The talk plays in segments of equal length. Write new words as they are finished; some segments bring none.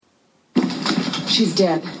She's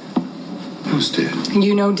dead. Who's dead?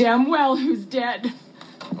 You know damn well who's dead.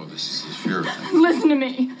 Oh, this is your... Listen to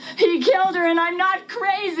me. He killed her, and I'm not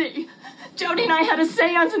crazy. Jody and I had a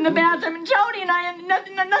seance in the bathroom, and Jody and I had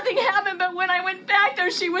nothing happened, but when I went back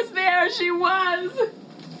there, she was there. She was.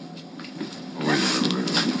 Wait.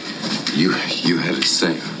 You had a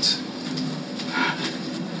seance.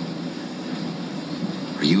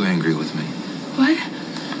 Are you angry with me? What?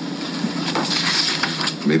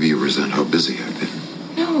 Maybe you resent how busy I've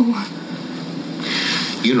been. No.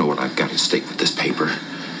 You know what I've got at stake with this paper.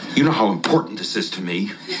 You know how important this is to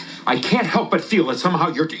me. I can't help but feel that somehow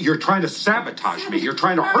you're trying to sabotage me. You're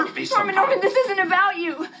trying to hurt me somehow. Norman, this isn't about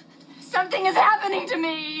you. Something is happening to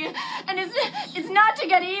me. And it's not to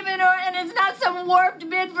get even, and it's not some warped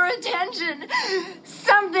bid for attention.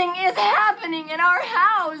 Something is happening in our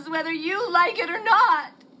house, whether you like it or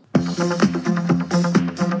not.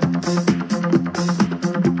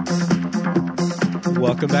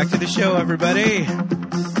 Welcome back to the show, everybody.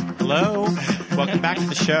 Hello. Welcome back to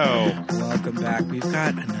the show. Welcome back. We've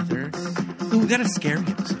got we got a scary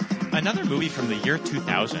episode. Another movie from the year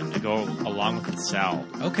 2000 to go along with The Cell.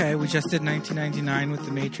 Okay, we just did 1999 with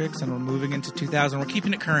The Matrix, and we're moving into 2000. We're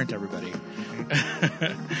keeping it current, everybody.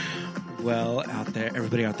 Well,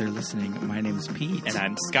 everybody out there listening, my name is Pete. And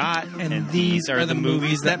I'm Scott. And these are the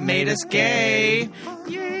movies that made us gay.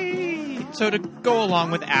 Yay! So to go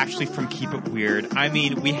along with Ashley from Keep It Weird, I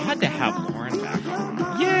mean, we had to have Lauren back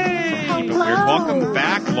on. Yay! From Keep It Weird. Welcome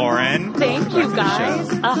back, Lauren. Thank you, guys.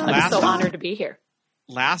 I'm so honored to be here.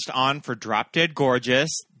 Last on for Drop Dead Gorgeous.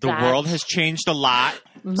 The world has changed a lot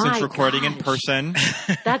since recording in person.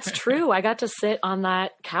 That's true. I got to sit on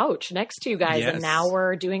that couch next to you guys, and now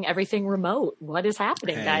we're doing everything remote. What is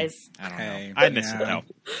happening, guys? I don't know. I miss it, though.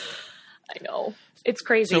 I know. It's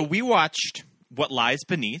crazy. So we watched What Lies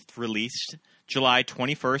Beneath, released July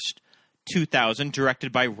 21st, 2000,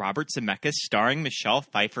 directed by Robert Zemeckis, starring Michelle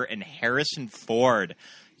Pfeiffer and Harrison Ford.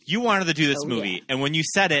 You wanted to do this movie, and when you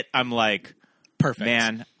said it, I'm like... Perfect.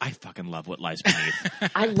 Man, I fucking love What Lies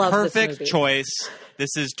Beneath. I love this movie. Perfect choice.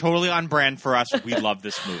 This is totally on brand for us. We love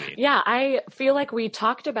this movie. Yeah, I feel like we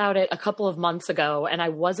talked about it a couple of months ago, and I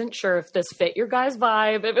wasn't sure if this fit your guys'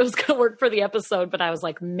 vibe, if it was going to work for the episode, but I was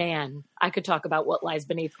like, man, I could talk about What Lies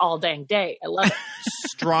Beneath all dang day. I love it.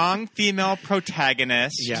 Strong female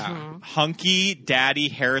protagonist. Yeah. Mm-hmm. Hunky daddy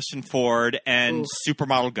Harrison Ford and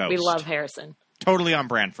supermodel Ghost. We love Harrison. Totally on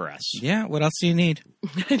brand for us. Yeah, what else do you need?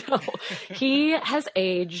 I know. He has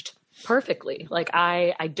aged perfectly. Like,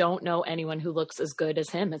 I don't know anyone who looks as good as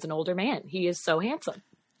him as an older man. He is so handsome.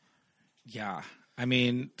 Yeah. I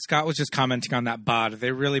mean, Scott was just commenting on that bod.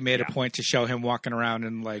 They really made a point to show him walking around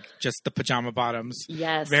in, like, just the pajama bottoms.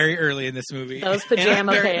 Yes. Very early in this movie. Those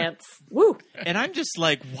pajama pants. Woo. And I'm just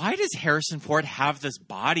like, why does Harrison Ford have this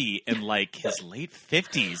body in, like, his late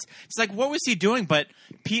 50s? It's like, what was he doing? But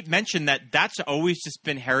Pete mentioned that that's always just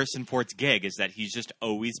been Harrison Ford's gig, is that he's just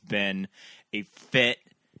always been a fit,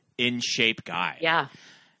 in-shape guy. Yeah.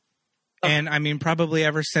 And, I mean, probably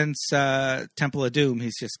ever since Temple of Doom,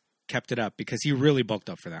 he's just kept it up because he really bulked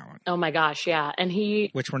up for that one. Oh my gosh, yeah. And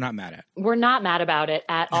which we're not mad at. We're not mad about it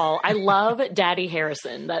at all. I love Daddy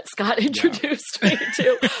Harrison that Scott introduced me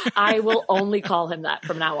to. I will only call him that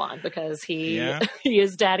from now on because he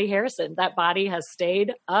is Daddy Harrison. That body has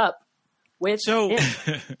stayed up with him.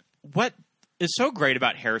 What is so great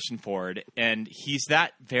about Harrison Ford, and he's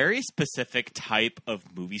that very specific type of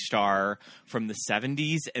movie star from the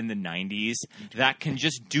 70s and the 90s that can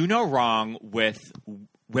just do no wrong with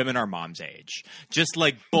women our mom's age. Just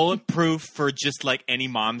like bulletproof for just like any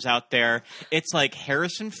moms out there. It's like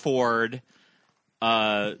Harrison Ford,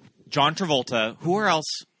 John Travolta. Who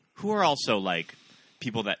are also like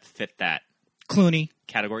people that fit that Clooney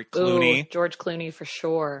category? Clooney. Ooh, George Clooney for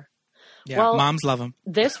sure. Yeah, well, moms love him.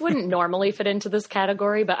 This wouldn't normally fit into this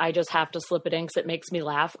category, but I just have to slip it in because it makes me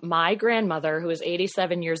laugh. My grandmother, who is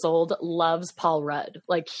 87 years old, loves Paul Rudd.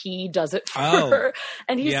 Like, he does it for her.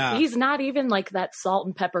 And he's not even like that salt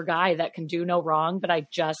and pepper guy that can do no wrong, but I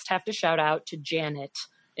just have to shout out to Janet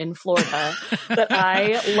in Florida that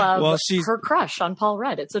I love her crush on Paul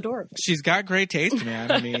Rudd. It's adorable. She's got great taste, man.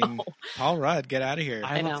 I mean, Paul Rudd, get out of here.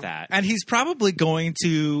 I love that. And he's probably going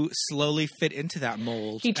to slowly fit into that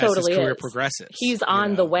mold he totally as his career is. progresses. He's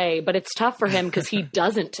on the way, but it's tough for him because he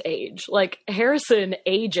doesn't age. Like, Harrison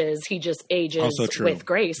ages, he just ages with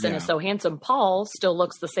grace and is so handsome. Paul still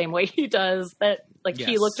looks the same way he does that, like,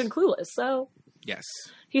 he looked in Clueless. So, yes,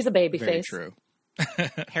 he's a baby face. Very true.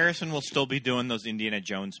 Harrison will still be doing those Indiana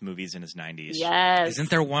Jones movies in his 90s. Yes. Isn't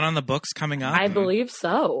there one on the books coming up? I believe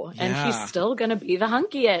so. And he's still going to be the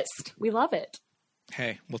hunkiest. We love it.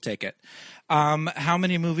 Hey, we'll take it. How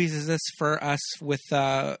many movies is this for us with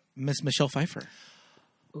Miss Michelle Pfeiffer?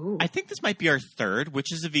 Ooh. I think this might be our third,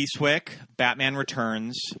 which is a V-Swick, Batman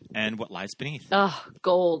Returns, and What Lies Beneath. Oh,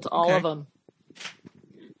 gold. All of them.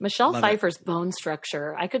 Michelle Love Pfeiffer's bone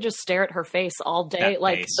structure. I could just stare at her face all day. That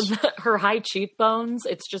like face. Her high cheekbones.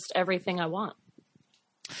 It's just everything I want.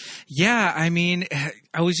 Yeah, I mean,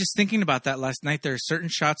 I was just thinking about that last night. There are certain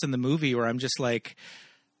shots in the movie where I'm just like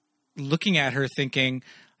looking at her thinking,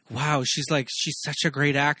 wow, she's such a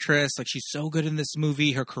great actress. Like, she's so good in this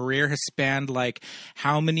movie. Her career has spanned like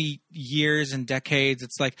how many years and decades.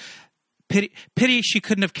 It's like, pity she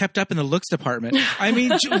couldn't have kept up in the looks department. I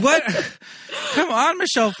mean, what? Come on,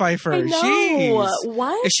 Michelle Pfeiffer. I know. Jeez.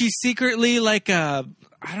 What? Is she secretly like I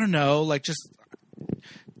don't know, like just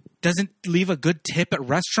doesn't leave a good tip at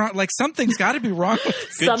restaurant? Like, something's got to be wrong.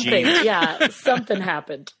 Something, yeah, something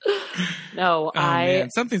happened. No,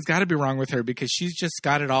 man, something's got to be wrong with her because she's just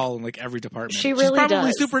got it all in like every department. She really she's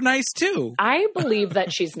probably does. super nice too. I believe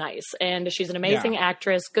that she's nice and she's an amazing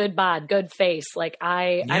actress, good bod, good face. Like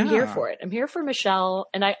I'm here for it. I'm here for Michelle.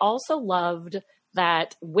 And I also loved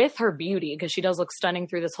that with her beauty, because she does look stunning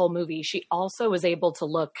through this whole movie, she also was able to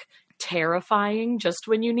look terrifying just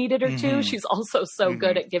when you needed her to. She's also so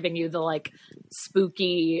good at giving you the like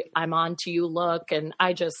spooky, I'm on to you look. And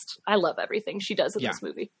I love everything she does in this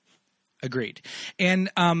movie. Agreed. And,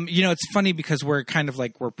 it's funny because we're kind of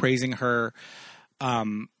like, we're praising her,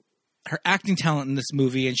 her acting talent in this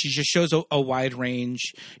movie, and she just shows a wide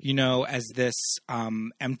range, as this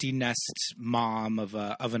empty nest mom of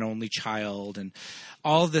an only child, and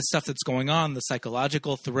all of this stuff that's going on, the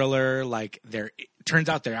psychological thriller, like turns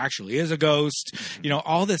out there actually is a ghost,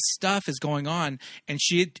 all this stuff is going on, and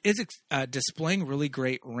she is displaying really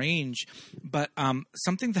great range. But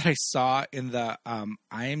something that I saw in the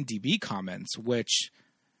IMDb comments, which,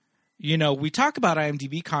 we talk about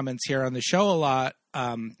IMDb comments here on the show a lot.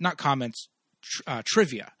 Not comments,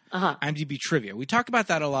 trivia. IMDb trivia. We talk about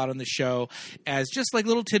that a lot on the show as just like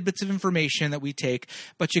little tidbits of information that we take,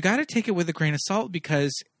 but you got to take it with a grain of salt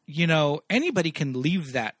because, anybody can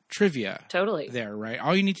leave that trivia there, right?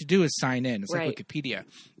 All you need to do is sign in. It's like Wikipedia.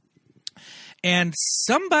 And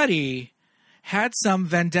somebody had some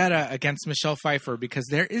vendetta against Michelle Pfeiffer because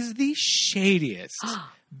there is the shadiest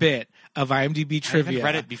bit of IMDb trivia. I haven't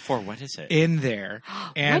read it before. What is it? In there.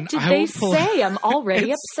 And what did they say? I'm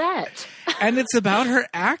already upset. And it's about her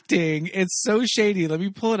acting. It's so shady. Let me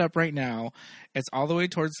pull it up right now. It's all the way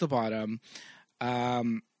towards the bottom.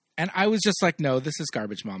 And I was just like, no, this is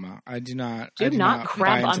garbage, mama. I do not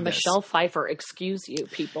crap on Michelle Pfeiffer. Excuse you,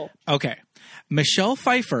 people. Okay. Michelle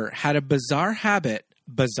Pfeiffer had a bizarre habit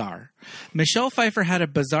Michelle Pfeiffer had a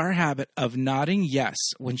bizarre habit of nodding yes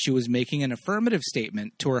when she was making an affirmative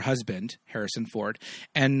statement to her husband, Harrison Ford,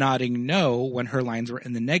 and nodding no when her lines were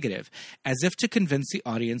in the negative, as if to convince the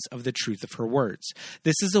audience of the truth of her words.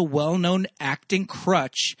 This is a well-known acting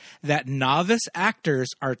crutch that novice actors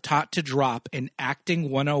are taught to drop in Acting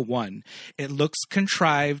 101. It looks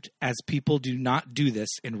contrived as people do not do this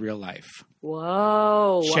in real life.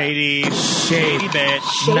 Whoa. Shady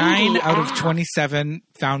bitch. 9 out of 27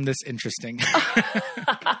 found this interesting.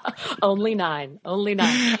 Only 9.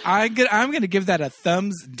 I'm going to give that a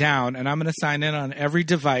thumbs down, and I'm going to sign in on every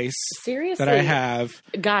device Seriously, that I have.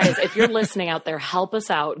 Guys, if you're listening out there, help us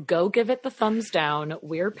out. Go give it the thumbs down.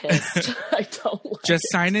 We're pissed. I don't like Just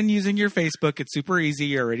sign in using your Facebook. It's super easy.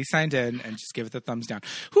 You're already signed in, and just give it the thumbs down.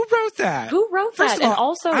 Who wrote that? First of all, and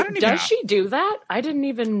also, does she do that? I didn't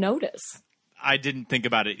even notice. I didn't think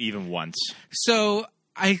about it even once. So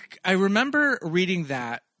I remember reading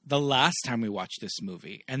that the last time we watched this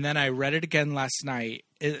movie, and then I read it again last night,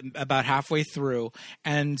 about halfway through,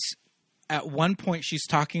 and at one point she's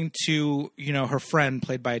talking to, her friend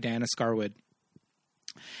played by Diana Scarwood,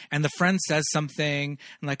 and the friend says something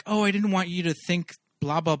and like, oh, I didn't want you to think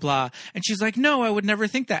blah, blah, blah. And she's like, no, I would never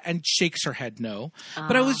think that. And shakes her head no.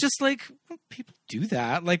 But I was just like, well, people do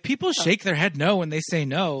that. Like, people shake their head no when they say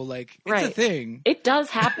no. Like, it's a thing. It does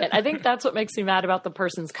happen. I think that's what makes me mad about the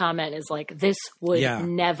person's comment is like, this would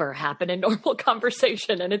never happen in normal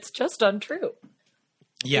conversation. And it's just untrue.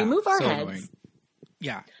 Yeah. We move our heads. Annoying.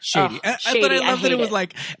 Yeah. Shady. Shady. But I love that it was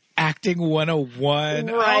like Acting 101.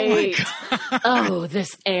 Right. Oh, my God.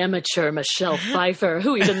 This amateur Michelle Pfeiffer.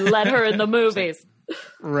 Who even let her in the movies?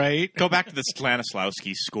 Right. Go back to the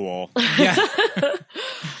Stanislavski school. Yeah.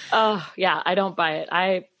 I don't buy it.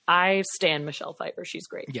 I stan Michelle Pfeiffer. She's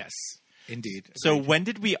great. Yes, indeed. So when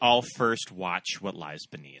did we all first watch What Lies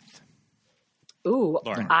Beneath? Ooh,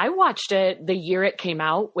 Lauren. I watched it the year it came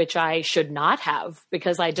out, which I should not have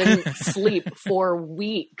because I didn't sleep for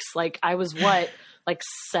weeks. Like I was like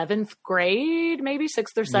 7th grade, maybe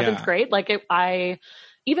 6th or 7th grade. Like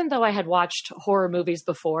even though I had watched horror movies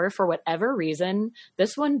before, for whatever reason,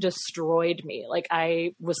 this one destroyed me. Like,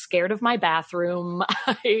 I was scared of my bathroom.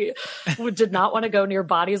 I did not want to go near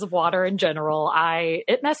bodies of water in general.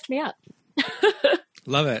 It messed me up.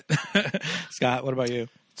 Love it. Scott, what about you?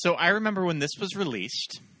 So I remember when this was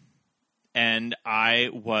released, and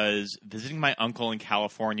I was visiting my uncle in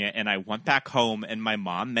California, and I went back home, and my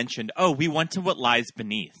mom mentioned, oh, we went to What Lies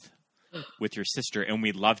Beneath with your sister, and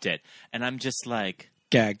we loved it. And I'm just like...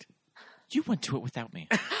 gagged. You went to it without me.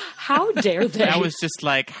 How dare they? I was just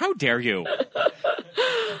like, how dare you?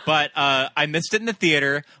 But I missed it in the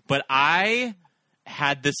theater, but I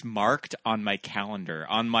had this marked on my calendar,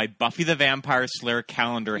 on my Buffy the Vampire Slayer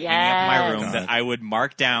calendar hanging up in my room, that I would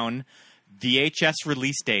mark down VHS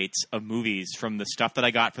release dates of movies from the stuff that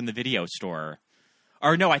I got from the video store.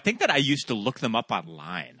 Or no, I think that I used to look them up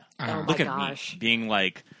online. Oh Look my at gosh. me, being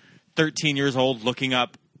like 13 years old, looking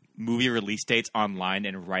up movie release dates online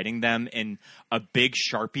and writing them in a big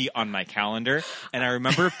Sharpie on my calendar. And I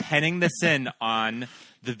remember penning this in on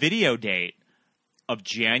the video date of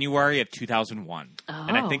January of 2001. Oh.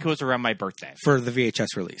 And I think it was around my birthday. For the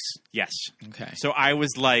VHS release. Yes. Okay. So I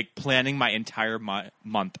was like planning my entire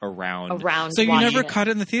month around So you never it. caught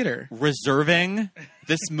it in the theater? reserving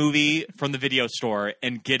this movie from the video store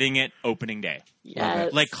and getting it opening day.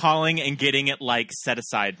 Yes. Like calling and getting it like set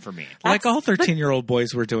aside for me. Like all 13-year-old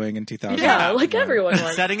boys were doing in 2000. Yeah, like everyone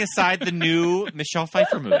was. Setting aside the new Michelle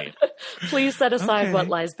Pfeiffer movie. Please set aside Okay. What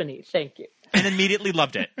Lies Beneath. Thank you. And immediately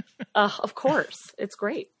loved it. Of course. It's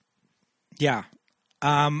great. Yeah.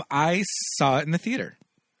 I saw it in the theater.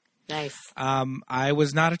 Nice. I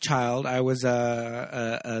was not a child. I was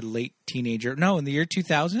a late teenager. No, in the year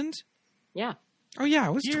 2000? Yeah. Oh, yeah, I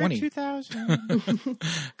was 20. 2000.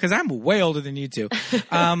 Because I'm way older than you two.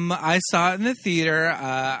 I saw it in the theater.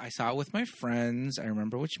 I saw it with my friends. I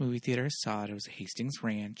remember which movie theater I saw it. It was Hastings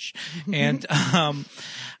Ranch. And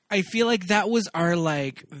I feel like that was our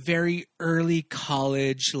like very early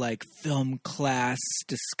college like film class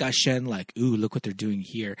discussion. Like, ooh, look what they're doing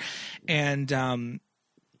here. And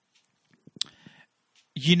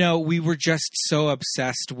you know, we were just so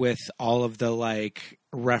obsessed with all of the like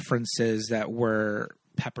references that were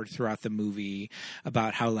peppered throughout the movie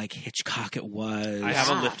about how like Hitchcock it was. I have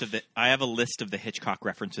a list of the Hitchcock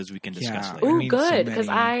references we can discuss Yeah. later. Ooh, I mean, so good. Because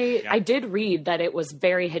many. I did read that it was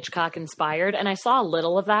very Hitchcock inspired, and I saw a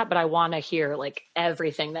little of that, but I want to hear like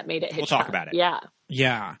everything that made it Hitchcock. We'll talk about it. Yeah.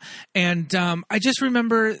 Yeah. And I just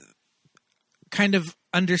remember kind of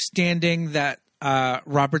understanding that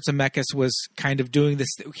Robert Zemeckis was kind of doing this.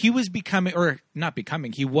 He was becoming, or not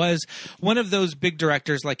becoming, he was one of those big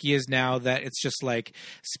directors like he is now that it's just like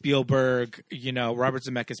Spielberg, you know, Robert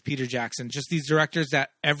Zemeckis, Peter Jackson, just these directors that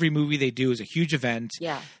every movie they do is a huge event.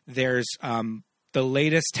 Yeah. There's the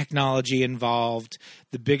latest technology involved,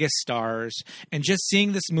 the biggest stars, and just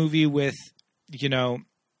seeing this movie with, you know,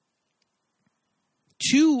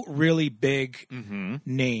 two really big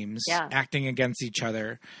names acting against each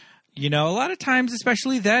other. You know, a lot of times,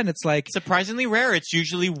 especially then, it's like... Surprisingly rare. It's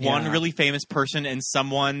usually one really famous person and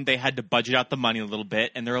someone they had to budget out the money a little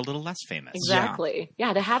bit and they're a little less famous. Exactly.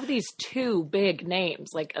 Yeah, to have these two big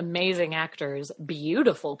names, like amazing actors,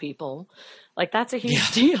 beautiful people, like that's a huge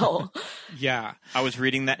deal. Yeah. I was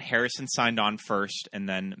reading that Harrison signed on first and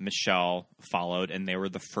then Michelle followed and they were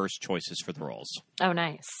the first choices for the roles. Oh,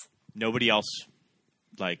 nice. Nobody else,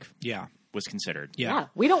 like... Yeah. was considered. Yeah.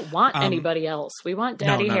 We don't want anybody else. We want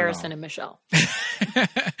Daddy no, Harrison and Michelle.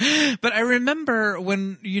 But I remember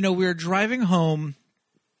when, you know, we were driving home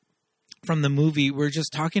from the movie, we were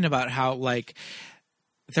just talking about how, like,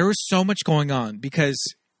 there was so much going on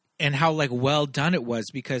and how, like, well done it was,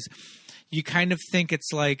 because you kind of think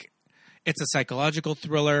it's like, it's a psychological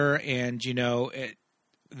thriller and, you know,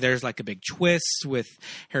 there's like a big twist with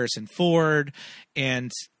Harrison Ford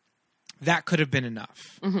and that could have been enough.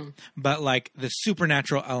 Mm-hmm. But like the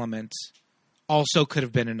supernatural element also could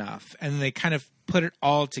have been enough. And they kind of put it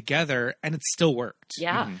all together and it still worked.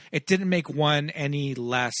 Yeah. Mm-hmm. It didn't make one any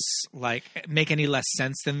less make any less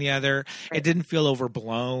sense than the other. Right. It didn't feel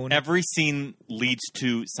overblown. Every scene leads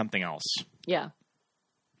to something else. Yeah.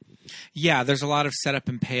 Yeah, there's a lot of setup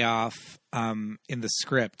and payoff in the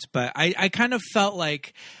script. But I kind of felt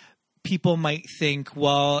like people might think,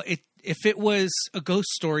 well, if it was a ghost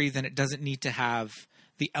story, then it doesn't need to have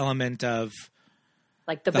the element of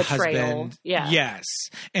like the betrayal. husband. Yeah. Yes.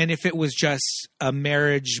 And if it was just a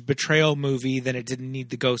marriage betrayal movie, then it didn't need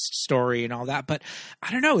the ghost story and all that. But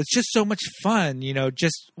I don't know. It's just so much fun,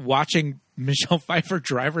 just watching Michelle Pfeiffer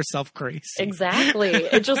drive herself crazy. Exactly.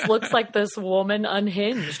 It just looks like this woman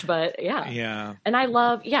unhinged, but yeah. Yeah. And I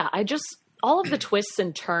love, all of the twists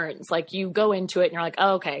and turns, like you go into it and you're like,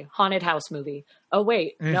 oh, okay, haunted house movie. Oh,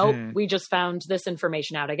 wait, nope, we just found this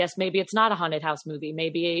information out. I guess maybe it's not a haunted house movie.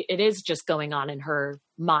 Maybe it is just going on in her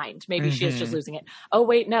mind. Maybe she is just losing it. Oh,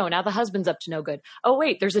 wait, no, now the husband's up to no good. Oh,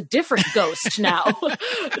 wait, there's a different ghost now.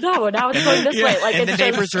 No, now it's going this way. Like, and the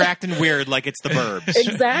neighbors are acting weird like it's the Burbs.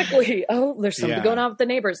 Exactly. Oh, there's something going on with the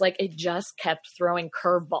neighbors. Like, it just kept throwing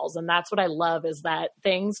curveballs. And that's what I love, is that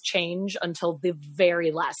things change until the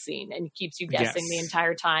very last scene and keeps you guessing the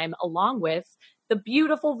entire time, along with the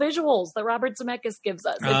beautiful visuals that Robert Zemeckis gives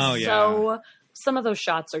us. So some of those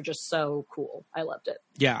shots are just so cool. I loved it.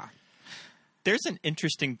 Yeah. There's an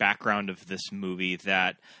interesting background of this movie,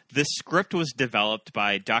 that the script was developed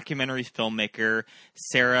by documentary filmmaker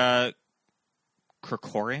Sarah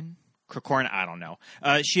Krikorin, I don't know.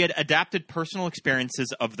 She had adapted personal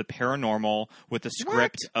experiences of the paranormal with the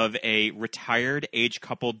script of a retired age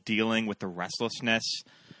couple dealing with the restlessness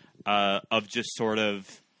of just sort of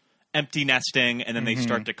empty nesting, and then they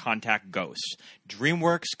start to contact ghosts.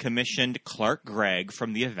 DreamWorks commissioned Clark Gregg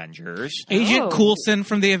from the Avengers. Agent Coulson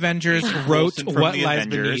from the Avengers wrote What Lies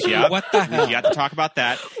Beneath. Yeah. What the hell? You have to talk about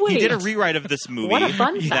that. Wait. He did a rewrite of this movie. What a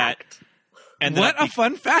fun fact.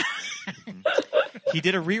 Fun fact. He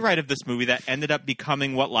did a rewrite of this movie that ended up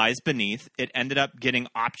becoming What Lies Beneath. It ended up getting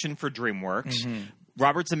optioned for DreamWorks.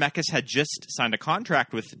 Robert Zemeckis had just signed a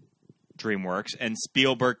contract with DreamWorks, and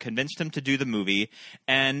Spielberg convinced him to do the movie.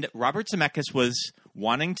 And Robert Zemeckis was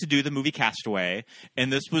wanting to do the movie Castaway,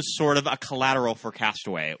 and this was sort of a collateral for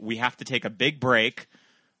Castaway. We have to take a big break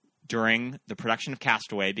during the production of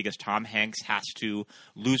Castaway because Tom Hanks has to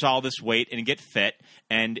lose all this weight and get fit.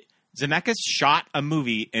 And Zemeckis shot a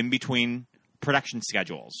movie in between production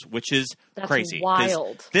schedules, which is crazy.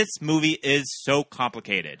 Wild. This movie is so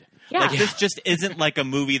complicated. Yeah. Like, this just isn't like a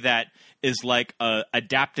movie that is like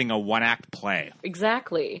adapting a one-act play.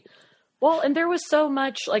 Exactly. Well, and there was so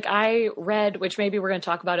much, like I read, which maybe we're going to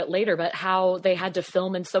talk about it later, but how they had to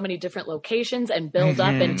film in so many different locations and build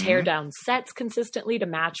up and tear down sets consistently to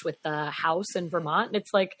match with the house in Vermont. And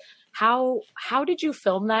it's like, how did you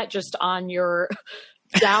film that just on your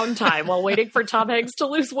downtime while waiting for Tom Hanks to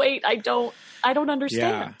lose weight? I don't understand.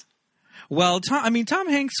 Yeah. Well, Tom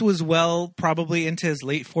Hanks was probably into his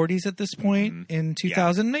late 40s at this point in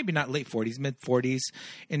 2000, maybe not late 40s, mid 40s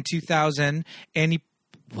in 2000. And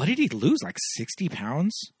what did he lose? Like 60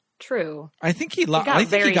 pounds? True. I think he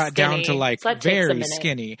got down to like very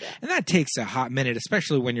skinny. Yeah. And that takes a hot minute,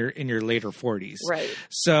 especially when you're in your later 40s. Right.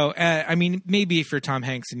 So, maybe if you're Tom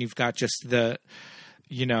Hanks and you've got just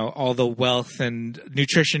all the wealth and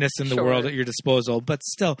nutritionists in the world at your disposal, but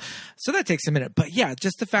still, so that takes a minute. But yeah,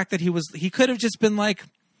 just the fact that he could have just been like,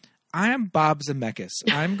 I am Bob Zemeckis.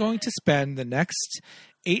 I'm going to spend the next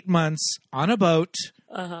 8 months on a boat,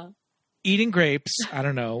 eating grapes. I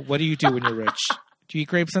don't know. What do you do when you're rich? Do you eat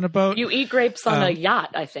grapes on a boat? You eat grapes on a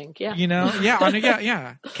yacht, I think. Yeah. On a yacht.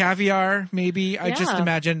 Yeah. Caviar, maybe. I just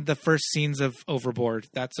imagine the first scenes of Overboard.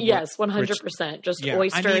 That's 100%. Just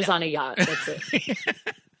oysters on a yacht. That's it.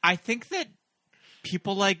 I think that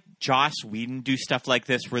people like Joss Whedon do stuff like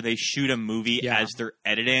this where they shoot a movie as they're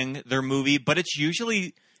editing their movie, but it's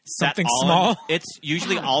usually something small. It's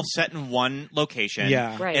usually all set in one location.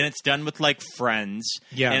 Yeah. Right. And it's done with like friends.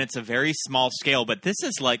 Yeah. And it's a very small scale, but this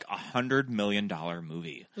is like $100 million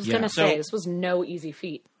movie. I was going to say, this was no easy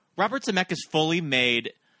feat. Robert Zemeckis fully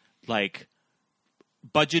made like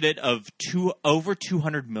budgeted of over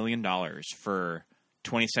 $200 million for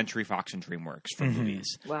 20th Century Fox and DreamWorks for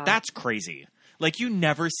movies. Wow. That's crazy. Like, you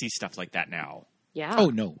never see stuff like that now. Yeah. Oh,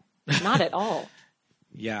 no. Not at all.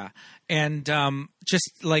 Yeah. And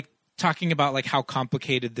just like talking about like how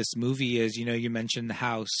complicated this movie is, you mentioned the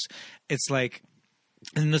house. It's like,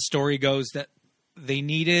 and the story goes that they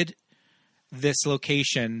needed this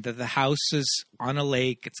location, that the house is on a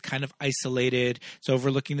lake. It's kind of isolated. It's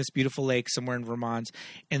overlooking this beautiful lake somewhere in Vermont,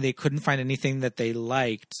 and they couldn't find anything that they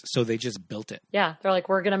liked, so they just built it. Yeah. They're like,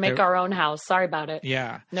 we're going to make our own house. Sorry about it.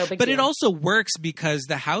 Yeah. No big deal. But it also works because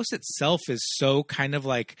the house itself is so kind of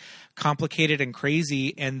like complicated and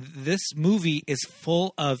crazy, and this movie is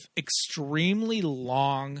full of extremely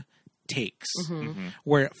long takes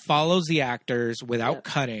where it follows the actors without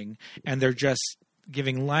cutting, and they're just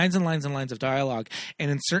giving lines and lines and lines of dialogue. And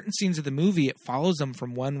in certain scenes of the movie, it follows them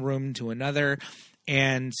from one room to another.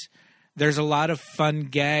 And there's a lot of fun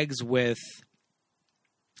gags with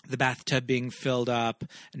the bathtub being filled up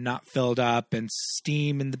and not filled up, and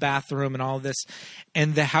steam in the bathroom and all this.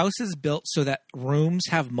 And the house is built so that rooms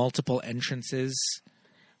have multiple entrances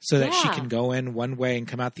so that she can go in one way and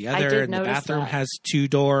come out the other. And the bathroom has 2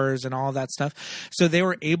 doors and all that stuff. So they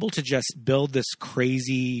were able to just build this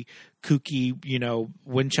crazy, kooky,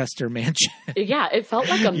 Winchester mansion. Yeah, it felt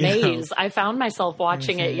like a maze. I found myself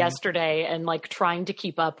watching it yesterday and like trying to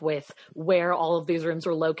keep up with where all of these rooms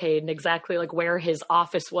were located and exactly like where his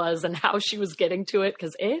office was and how she was getting to it,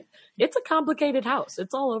 because it's a complicated house.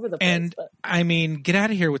 It's all over the place. And I mean, get out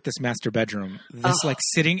of here with this master bedroom. This like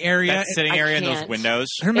sitting area. That sitting area and those windows.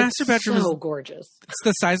 Her master bedroom is so gorgeous. It's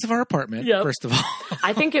the size of our apartment, first of all.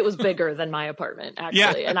 I think it was bigger than my apartment,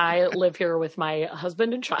 actually. And I live here with my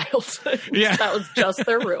husband and child. That was just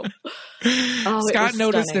their room. Scott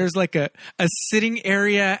noticed there's like a sitting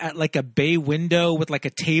area at like a bay window with like a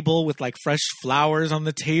table with like fresh flowers on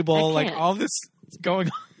the table. Like all this going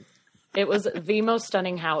on. It was the most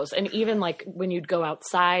stunning house. And even like when you'd go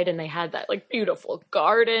outside and they had that like beautiful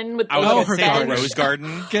garden with her rose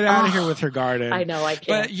garden. Get out of here with her garden. I know, I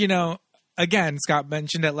can't. But again, Scott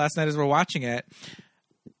mentioned it last night as we're watching it.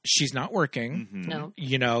 She's not working.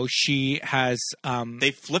 No. She has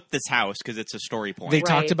they flipped this house because it's a story point. They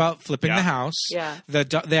talked about flipping the house. Yeah.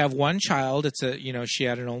 They have one child. It's she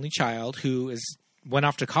had an only child who went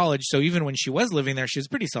off to college. So even when she was living there, she was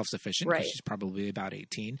pretty self-sufficient. Right. She's probably about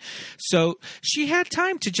 18. So she had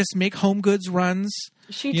time to just make home goods runs.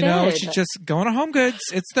 She did. She's just going to Home Goods.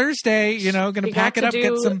 It's Thursday, going to pack it up,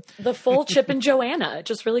 get some. The full Chip and Joanna.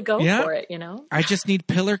 Just really go for it, I just need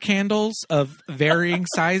pillar candles of varying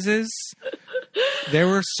sizes. There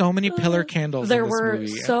were so many pillar candles in this movie.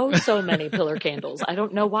 so many pillar candles. I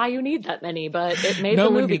don't know why you need that many, but it made the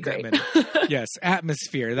movie great. Yes,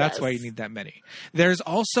 atmosphere. That's why you need that many. There's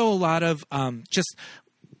also a lot of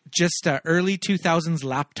just early 2000s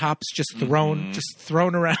laptops just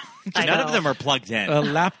thrown around. None of them are plugged in. A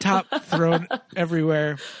laptop thrown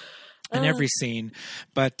everywhere in every scene.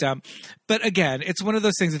 But again, it's one of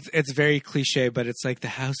those things. It's very cliche, but it's like the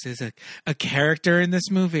house is a character in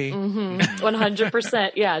this movie.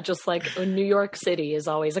 100%. Yeah, just like New York City is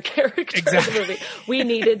always a character in the movie. We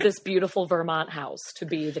needed this beautiful Vermont house to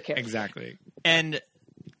be the character. Exactly. And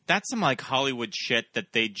that's some like Hollywood shit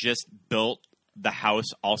that they just built the house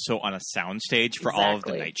also on a soundstage for all of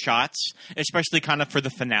the night shots, especially kind of for the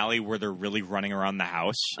finale where they're really running around the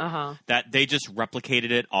house. That they just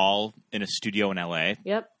replicated it all in a studio in LA.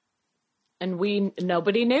 Yep. And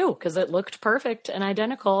nobody knew because it looked perfect and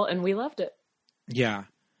identical and we loved it. Yeah.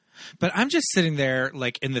 But I'm just sitting there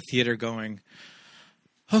like in the theater going,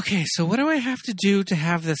 okay, so what do I have to do to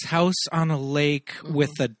have this house on a lake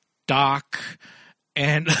with a dock?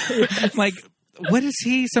 And like, what is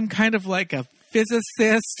he? Some kind of like a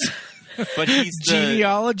physicist? But he's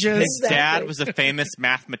genealogist. His dad was a famous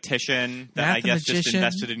mathematician that I guess just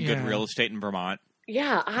invested in good real estate in Vermont.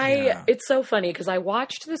 Yeah, it's so funny because I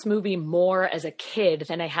watched this movie more as a kid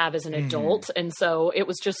than I have as an adult. And so it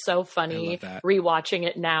was just so funny rewatching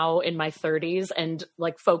it now in my 30s and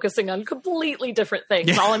like focusing on completely different things.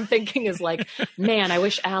 Yeah. All I'm thinking is like, man, I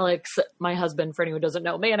wish Alex, my husband, for anyone who doesn't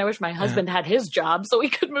know, I wish my husband had his job so he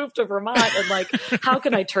could move to Vermont. And like, how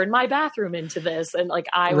can I turn my bathroom into this? And like,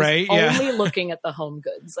 I was only looking at the home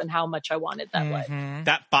goods and how much I wanted that life.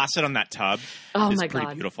 That faucet on that tub is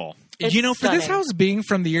pretty beautiful. It's for stunning. this house being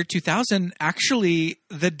from the year 2000, actually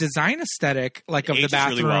the design aesthetic of the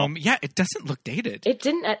bathroom, really well. It doesn't look dated. It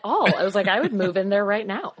didn't at all. I was like, I would move in there right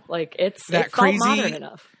now. Like it felt modern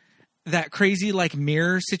enough. That crazy like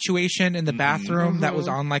mirror situation in the bathroom that was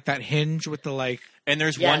on like that hinge with the like. And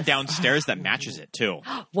there's one downstairs that matches it too.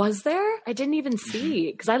 Was there? I didn't even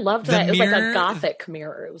see because I loved that. It was like a gothic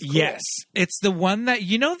mirror. It was cool. Yes, it's the one that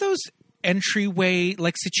those entryway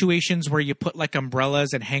like situations where you put like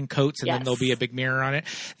umbrellas and hang coats and then there'll be a big mirror on it.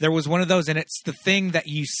 There was one of those, and it's the thing that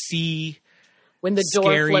you see when the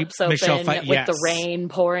door flips open with the rain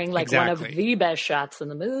pouring, like one of the best shots in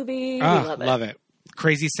the movie. Love it.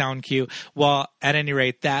 Crazy sound cue. Well, at any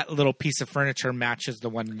rate, that little piece of furniture matches the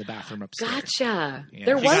one in the bathroom upstairs. Gotcha. Yeah.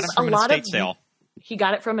 There was a lot of sale. He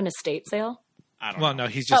got it from an estate sale. I don't know. No,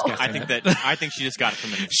 he's just guessing. I think she just got it from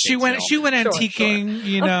an estate sale. She went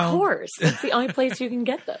antiquing, Of course. That's the only place you can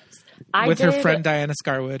get those. With her friend Diana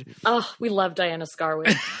Scarwood. Oh, we love Diana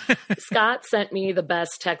Scarwood. Scott sent me the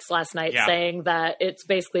best text last night saying that it's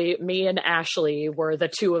basically me and Ashley were the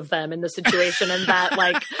two of them in the situation, and that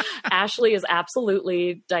like Ashley is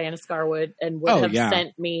absolutely Diana Scarwood and would have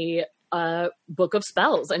sent me a book of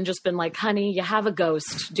spells and just been like, honey, you have a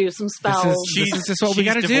ghost, do some spells. This is what we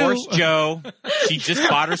got to do. She's divorced Joe. She just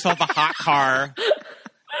bought herself a hot car.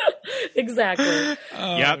 Exactly.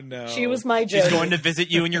 Oh, yep. no. She was my Jody. She's going to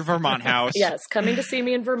visit you in your Vermont house. Yes, coming to see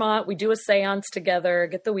me in Vermont. We do a seance together,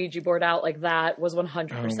 get the Ouija board out. Like, that was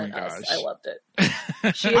 100% us. I loved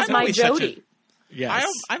it. She is my Jody. Yes.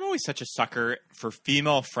 I'm always such a sucker for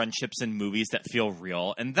female friendships in movies that feel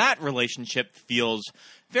real. And that relationship feels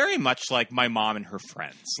very much like my mom and her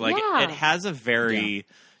friends. Like, it has a very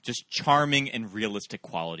just charming and realistic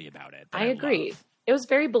quality about it. I agree. Love. It was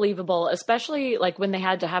very believable, especially like when they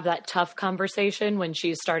had to have that tough conversation when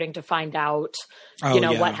she's starting to find out,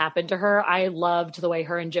 what happened to her. I loved the way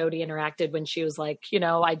her and Jody interacted when she was like,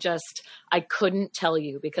 I couldn't tell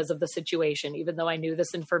you because of the situation, even though I knew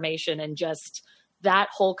this information, and just that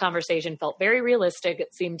whole conversation felt very realistic.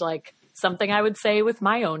 It seemed like something I would say with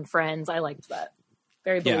my own friends. I liked that.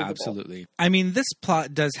 Very believable. Yeah, absolutely. I mean, this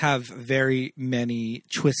plot does have very many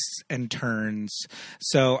twists and turns,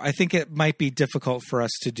 so I think it might be difficult for us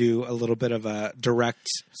to do a little bit of a direct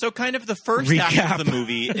So kind of the first recap. half of the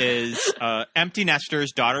movie is empty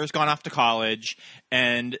nesters, daughter's gone off to college,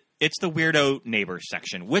 and it's the weirdo neighbors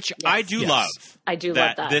section, which I do love. I do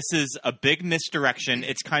love that. This is a big misdirection.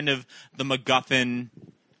 It's kind of the MacGuffin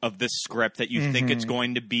of this script that you think it's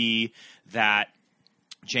going to be that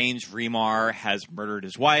James Remar has murdered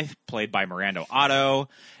his wife, played by Miranda Otto,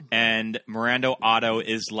 and Miranda Otto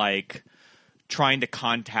is like trying to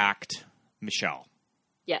contact Michelle.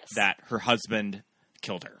 Yes. That her husband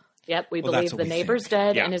killed her. Yep, we believe the neighbor's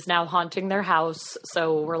dead and is now haunting their house.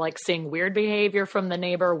 So we're like seeing weird behavior from the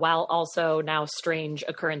neighbor while also now strange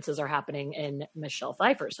occurrences are happening in Michelle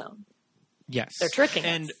Pfeiffer's home. Yes. They're tricking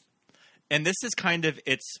us. And this is kind of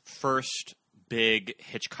its first big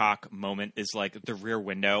Hitchcock moment, is like the rear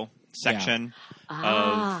window section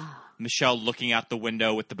of Michelle looking out the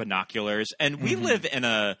window with the binoculars. And we live in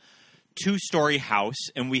a 2-story house,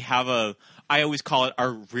 and we have I always call it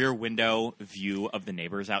our rear window view of the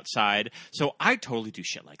neighbors outside. So I totally do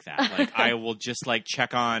shit like that. Like, I will just like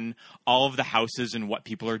check on all of the houses and what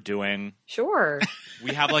people are doing. Sure.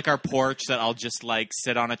 We have like our porch that I'll just like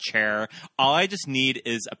sit on a chair. All I just need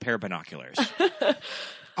is a pair of binoculars.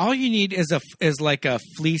 All you need is like a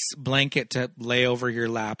fleece blanket to lay over your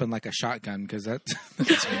lap and like a shotgun, because that's what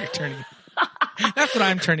you're turning. That's what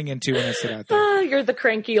I'm turning into when I sit out there. You're the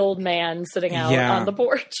cranky old man sitting out on the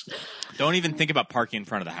porch. Don't even think about parking in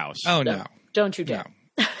front of the house. Oh, no. Don't you dare.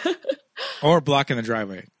 No. Or blocking the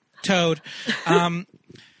driveway. Toad.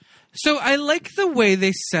 So I like the way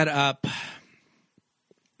they set up.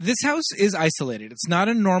 This house is isolated. It's not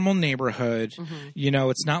a normal neighborhood.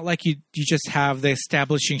 It's not like you just have the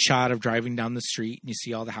establishing shot of driving down the street and you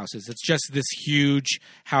see all the houses. It's just this huge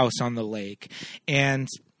house on the lake. And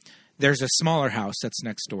there's a smaller house that's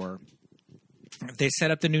next door. They set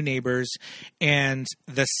up the new neighbors, and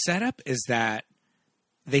the setup is that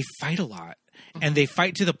they fight a lot, and they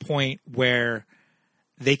fight to the point where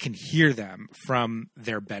they can hear them from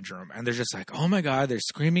their bedroom, and they're just like, oh my God, they're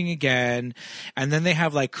screaming again. And then they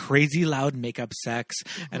have like crazy loud makeup sex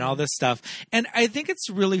and all this stuff. And I think it's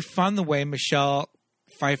really fun the way Michelle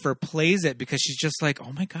Pfeiffer plays it, because she's just like,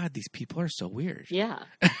 oh my God, these people are so weird. Yeah,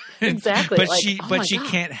 exactly. but like, she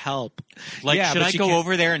can't help. Like, should I go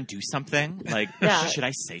over there and do something? Like, should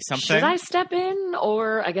I say something? Should I step in?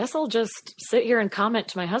 Or I guess I'll just sit here and comment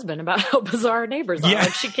to my husband about how bizarre neighbors are.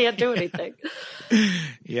 Like, she can't do anything.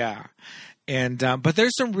 Yeah. And, but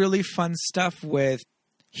there's some really fun stuff with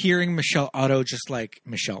hearing Miranda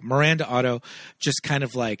Otto just kind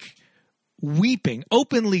of like weeping,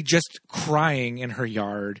 openly just crying in her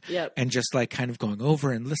yard, and just like kind of going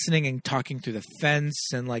over and listening and talking through the fence,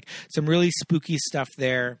 and like some really spooky stuff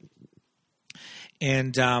there.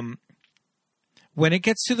 And when it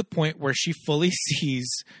gets to the point where she fully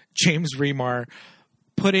sees James Remar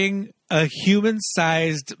putting a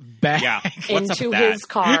human-sized bag into his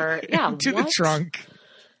car, into the trunk.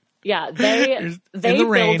 Yeah, they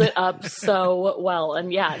build it up so well.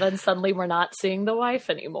 And then suddenly we're not seeing the wife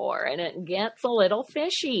anymore, and it gets a little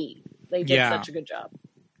fishy. They did such a good job.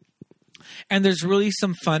 And there's really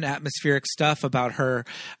some fun atmospheric stuff about her.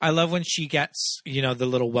 I love when she gets, the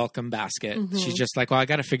little welcome basket. She's just like, well, I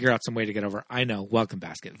got to figure out some way to get over. I know, welcome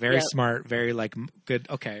basket. Very smart, very like good.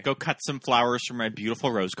 Okay. Go cut some flowers from my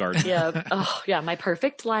beautiful rose garden. Yeah. Oh, yeah. My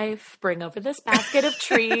perfect life. Bring over this basket of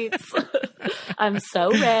treats. I'm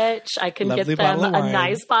so rich. I can get them a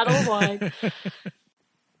nice bottle of wine.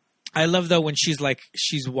 I love, though, when she's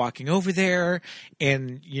walking over there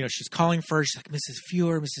and, she's calling for her. She's like, Mrs.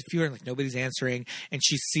 Fewer. And like nobody's answering. And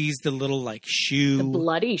she sees the little like shoe. The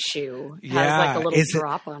bloody shoe has like a little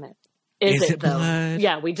drop on it. Is it though? Blood?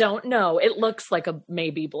 Yeah, we don't know. It looks like a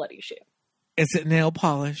maybe bloody shoe. Is it nail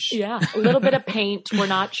polish? Yeah, a little bit of paint. We're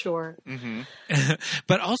not sure. Mm-hmm.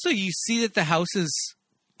 But also you see that the house is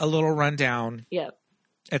a little rundown. Yep.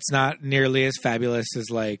 It's not nearly as fabulous as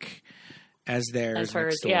theirs. As hers,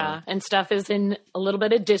 next door. yeah. And stuff is in a little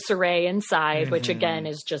bit of disarray inside, which again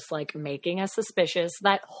is just like making us suspicious.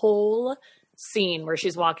 That whole scene where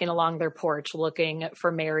she's walking along their porch looking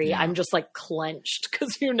for Mary, I'm just like clenched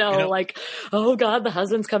because like, oh God, the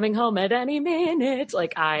husband's coming home at any minute.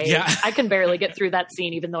 Like I can barely get through that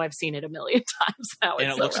scene even though I've seen it a million times now.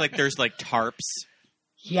 And it looks like there's like tarps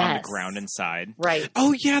on the ground inside. Right.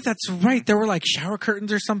 Oh yeah, that's right. There were like shower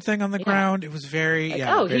curtains or something on the ground. It was very he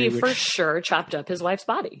weird. for sure chopped up his wife's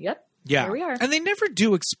body. Yep. Yeah. Here we are. And they never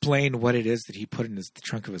do explain what it is that he put in the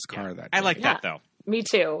trunk of his car that day. I like that though. Me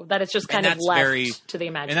too. That it's just kind of left to the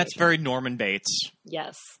imagination. And that's very Norman Bates.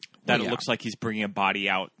 Yes. That it looks like he's bringing a body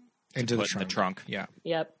out into the trunk. Yeah.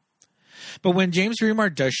 Yep. But when James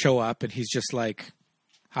Remar does show up and he's just like,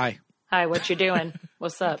 hi, what you doing?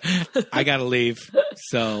 What's up? I got to leave.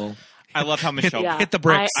 So I love how Michelle hit the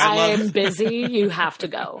bricks. I'm busy. You have to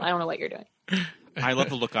go. I don't know what you're doing. I love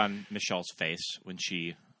the look on Michelle's face when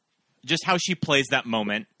just how she plays that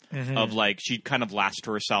moment of like, she kind of laughs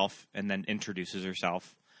to herself and then introduces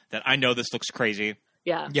herself that I know this looks crazy.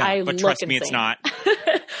 Yeah. But trust me, it's not.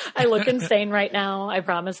 I look insane right now. I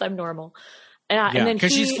promise I'm normal. And then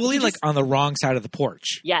because she's fully like on the wrong side of the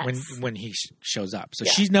porch when he shows up. So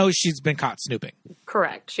she knows she's been caught snooping.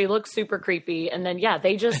 Correct. She looks super creepy. And then,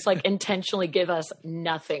 they just like intentionally give us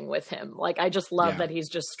nothing with him. Like, I just love that he's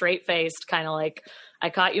just straight faced, kind of like, I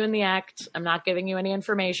caught you in the act. I'm not giving you any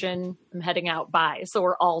information. I'm heading out. Bye. So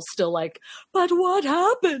we're all still like, but what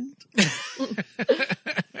happened?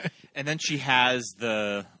 And then she has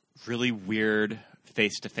the really weird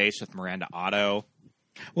face-to-face with Miranda Otto.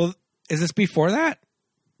 Well, is this before that?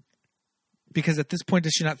 Because at this point,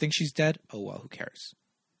 does she not think she's dead? Oh, well, who cares?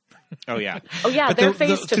 Oh, yeah. But their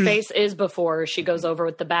face-to-face is before she goes over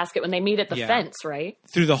with the basket when they meet at the fence, right?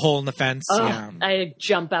 Through the hole in the fence, I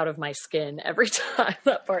jump out of my skin every time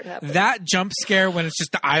that part happens. That jump scare when it's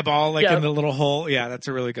just the eyeball in the little hole, that's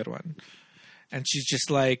a really good one. And she's just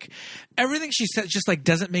like, everything she says just like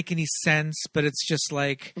doesn't make any sense, but it's just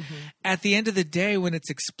like, at the end of the day, when it's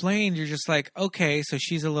explained, you're just like, okay, so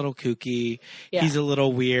she's a little kooky. Yeah. He's a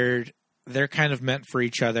little weird. They're kind of meant for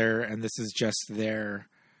each other. And this is just their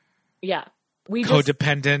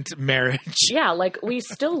codependent marriage. Yeah. Like we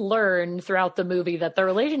still learn throughout the movie that the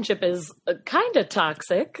relationship is kind of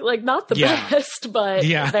toxic, like not the best, but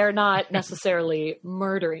they're not necessarily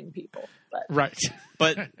murdering people. But. Right.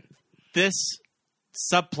 But this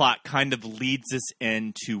subplot kind of leads us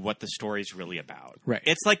into what the story's really about. Right.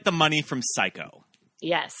 It's like the money from Psycho.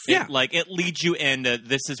 Yes. It leads you into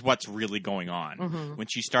this is what's really going on. When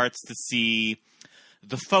she starts to see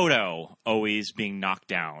the photo always being knocked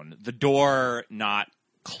down, the door not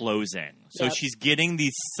closing. So she's getting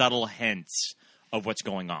these subtle hints of what's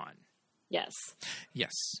going on. Yes.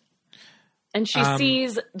 Yes. And she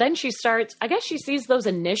sees those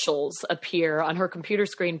initials appear on her computer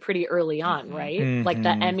screen pretty early on, right? Like the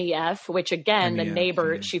MEF, which again, the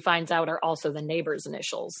neighbor, she finds out are also the neighbor's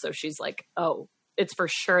initials. So she's like, oh, it's for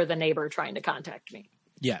sure the neighbor trying to contact me.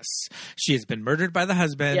 Yes. She has been murdered by the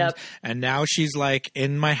husband. And now she's like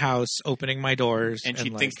in my house, opening my doors. And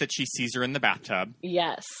she thinks that she sees her in the bathtub.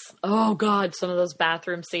 Yes. Oh God. Some of those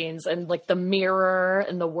bathroom scenes and like the mirror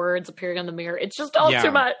and the words appearing on the mirror. It's just all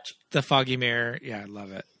too much. The foggy mirror. Yeah. I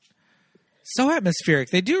love it. So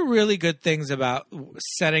atmospheric. They do really good things about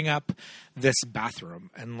setting up this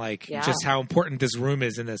bathroom and like just how important this room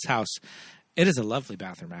is in this house. It is a lovely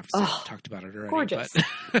bathroom. I've talked about it already. Gorgeous.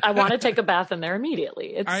 But I want to take a bath in there immediately.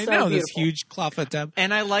 It's I so know beautiful. This huge clawfoot tub.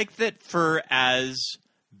 And I like that for as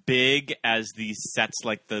big as these sets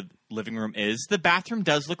like the living room is, the bathroom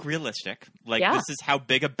does look realistic. Like this is how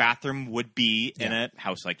big a bathroom would be in a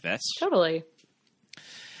house like this. Totally.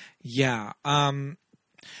 Yeah.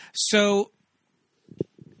 So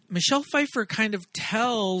Michelle Pfeiffer kind of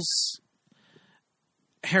tells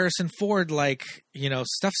Harrison Ford, like,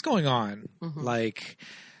 stuff's going on. Like,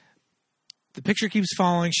 the picture keeps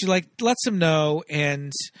falling. She, like, lets him know,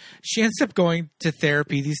 and she ends up going to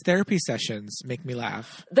therapy. These therapy sessions make me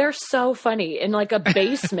laugh. They're so funny. In, like, a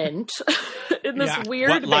basement. In this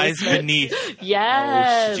weird what lies basement. beneath?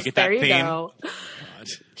 Yes. Did you get that there you theme? go.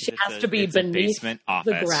 She has to be beneath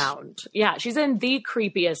the ground. Yeah, she's in the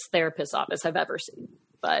creepiest therapist office I've ever seen.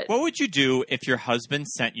 But what would you do if your husband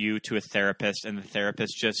sent you to a therapist and the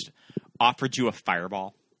therapist just offered you a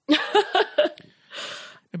fireball?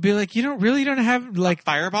 I'd be like, you don't have like a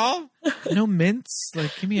fireball? No mints?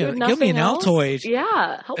 Like give me an Altoid.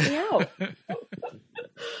 Yeah, help me out.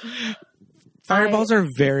 Fireballs are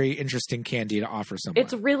very interesting candy to offer someone.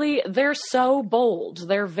 It's really, they're so bold.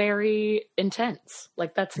 They're very intense.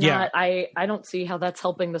 Like that's not, I don't see how that's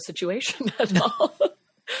helping the situation at all.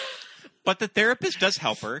 But the therapist does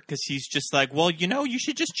help her because he's just like, well, you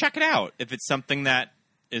should just check it out. If it's something that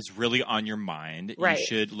is really on your mind, you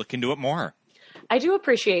should look into it more. I do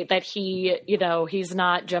appreciate that he, he's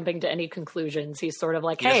not jumping to any conclusions. He's sort of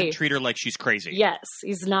like, he doesn't treat her like she's crazy. Yes.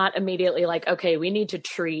 He's not immediately like, okay, we need to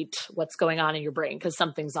treat what's going on in your brain because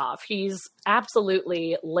something's off. He's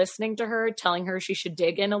absolutely listening to her, telling her she should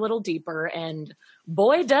dig in a little deeper, and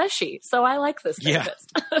boy, does she. So I like this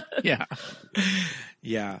therapist. Yeah.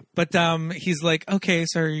 Yeah. But he's like, okay,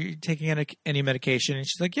 so are you taking any medication? And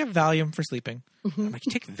she's like, yeah, Valium for sleeping. Mm-hmm. I'm like,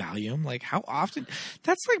 you take Valium? Like, how often?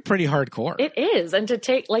 That's like pretty hardcore. It is. And to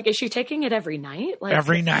take, like, is she taking it every night? Like,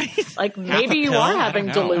 every night? Like, maybe you are having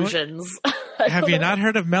delusions. Have you not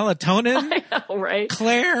heard of melatonin? I know, right?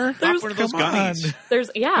 Claire, there's one of those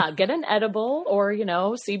gummies. Get an edible or,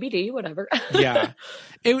 CBD, whatever. Yeah.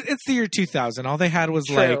 It's the year 2000. All they had was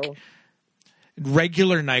like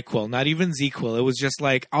regular NyQuil, not even ZQuil. It was just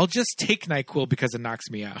like, I'll just take NyQuil because it knocks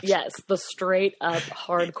me out. Yes, the straight up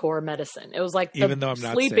hardcore medicine. It was like even though I'm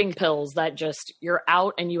not sleeping sick. Pills that just, you're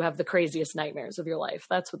out and you have the craziest nightmares of your life.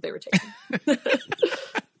 That's what they were taking.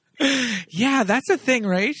 Yeah, that's a thing,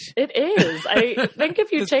 right? It is. I think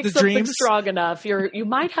if you take something dreams? Strong enough, you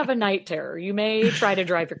might have a night terror. You may try to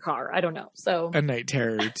drive your car. I don't know. So a night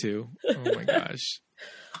terror too. Oh my gosh.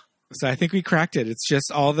 So I think we cracked it. It's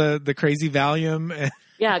just all the crazy Valium.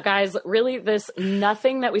 Yeah, guys, really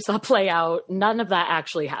nothing that we saw play out, none of that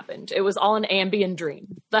actually happened. It was all an Ambien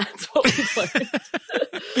dream. That's what we learned.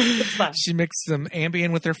 It's fun. She mixed some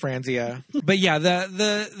Ambien with her Franzia. But yeah,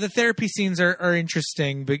 the therapy scenes are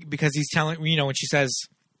interesting because he's telling, when she says,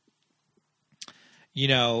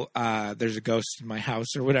 there's a ghost in my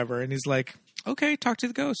house or whatever. And he's like, okay, talk to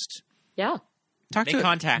the ghost. Yeah.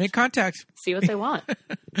 Make contact. See what they want.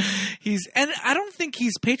 And I don't think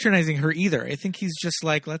he's patronizing her either. I think he's just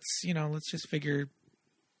like, let's just figure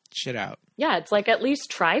shit out. Yeah, it's like, at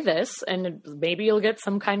least try this and maybe you'll get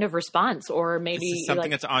some kind of response, or maybe this is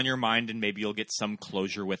something that's on your mind and maybe you'll get some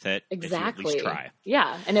closure with it. Exactly. If you at least try.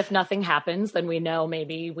 Yeah. And if nothing happens, then we know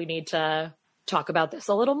maybe we need to talk about this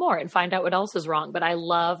a little more and find out what else is wrong. But I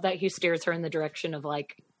love that he steers her in the direction of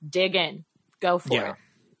like, dig in, go for it.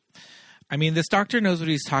 I mean, this doctor knows what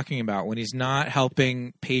he's talking about. When he's not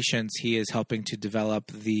helping patients, he is helping to develop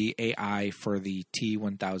the AI for the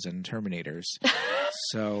T-1000 Terminators.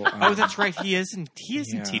 So, that's right. He is in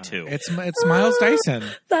T2. It's Miles Dyson.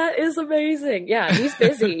 That is amazing. Yeah, he's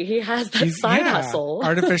busy. He has that side hustle.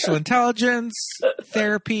 Artificial intelligence,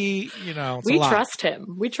 therapy. It's we a lot. Trust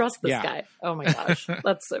him. We trust this guy. Oh my gosh,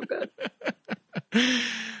 that's so good.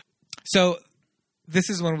 So, this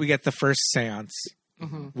is when we get the first seance.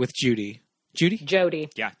 Mm-hmm. With Jody.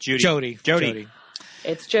 Yeah, Jody.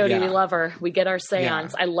 It's Jody. We love her. We get our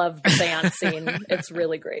seance. I love the seance scene. It's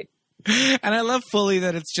really great. And I love fully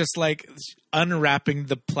that it's just like unwrapping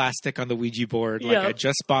the plastic on the Ouija board. Like, I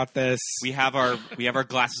just bought this. We have our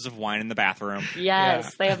glasses of wine in the bathroom.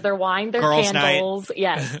 Yes, they have their wine, their Girls' candles. night.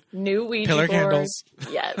 Yes, new Ouija pillar board. candles.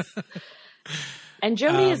 Yes. And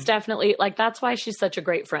Jody is definitely, like, that's why she's such a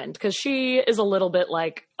great friend, because she is a little bit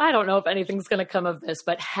like, I don't know if anything's going to come of this,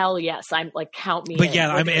 but hell yes, I'm like, count me in. But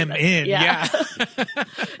yeah, I'm in. Yeah.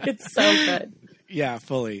 It's so good. Yeah,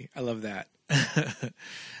 fully. I love that.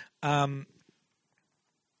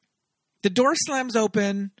 The door slams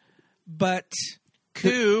open, but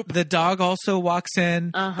Coop, the dog also walks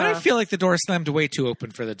in. But I feel like the door slammed way too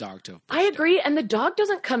open for the dog to open. I agree. And the dog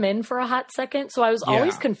doesn't come in for a hot second. So I was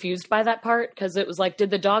always confused by that part, because it was like, did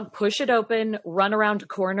the dog push it open, run around a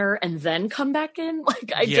corner, and then come back in?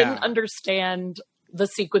 Like, I didn't understand the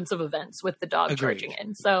sequence of events with the dog charging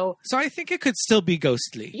in. So I think it could still be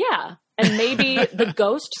ghostly. Yeah. And maybe the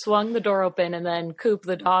ghost swung the door open, and then Coop,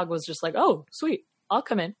 the dog, was just like, oh, sweet, I'll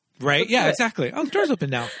come in. Right. Yeah, exactly. Oh, the door's open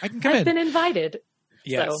now. I can come in. I've been invited.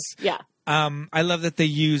 Yes. So, yeah. I love that they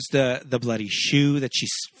use the bloody shoe that she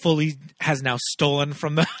fully has now stolen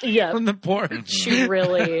from the from the porch. She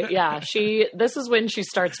really, this is when she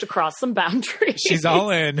starts to cross some boundaries. She's all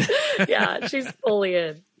in. Yeah, she's fully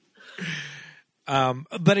in.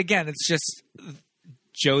 But again, it's just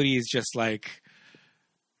Jody is just like,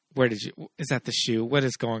 is that the shoe? What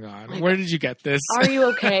is going on? Where did you get this? Are you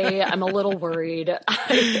okay? I'm a little worried.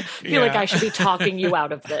 I feel like I should be talking you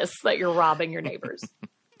out of this, that you're robbing your neighbors.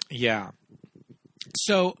 Yeah.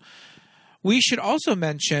 So we should also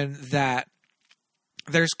mention that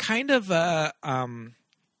there's kind of a,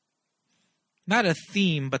 not a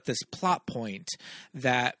theme, but this plot point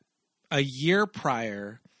that a year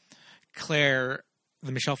prior, Claire,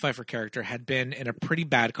 the Michelle Pfeiffer character, had been in a pretty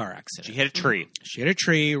bad car accident. She hit a tree. She hit a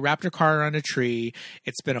tree, wrapped her car around a tree.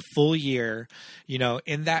 It's been a full year. You know,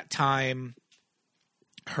 in that time,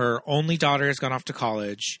 her only daughter has gone off to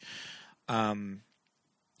college.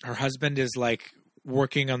 Her husband is like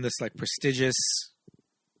working on this like prestigious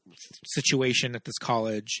situation at this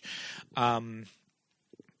college.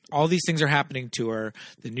 All these things are happening to her.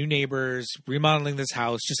 The new neighbors, remodeling this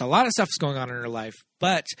house, just a lot of stuff is going on in her life.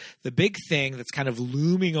 But the big thing that's kind of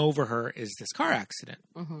looming over her is this car accident.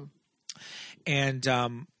 Mm-hmm.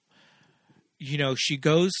 And, you know, she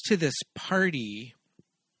goes to this party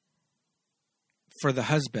for the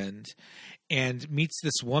husband and meets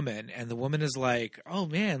this woman. And the woman is like, oh,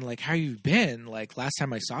 man, like, how you been? Like, last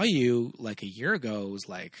time I saw you, like, a year ago, it was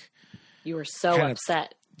like... You were so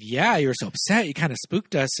upset. Yeah, you were so upset. You kind of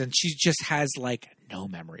spooked us. And she just has, like, no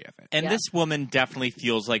memory of it. And this woman definitely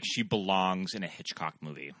feels like she belongs in a Hitchcock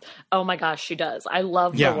movie. Oh, my gosh, she does. I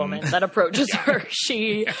love the woman that approaches her.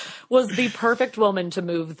 She was the perfect woman to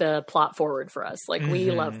move the plot forward for us. Like,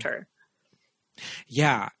 we loved her.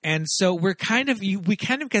 Yeah. And so we kind of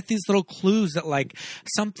get these little clues that like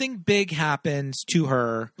something big happened to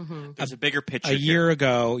her. Mm-hmm. There's a bigger picture a year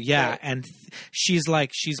ago. Yeah. Right. And she's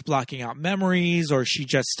blocking out memories, or she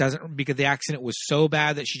just doesn't, because the accident was so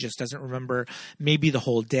bad that she just doesn't remember maybe the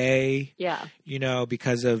whole day. Yeah. You know,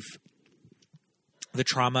 because of the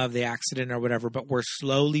trauma of the accident or whatever, but we're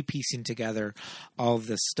slowly piecing together all of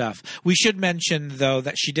this stuff. We should mention though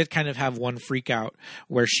that she did kind of have one freak out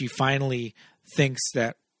where she finally thinks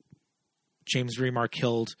that James Remar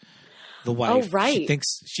killed the wife. Oh, right.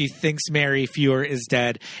 She thinks Mary Fewer is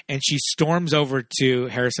dead, and she storms over to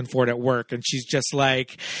Harrison Ford at work, and she's just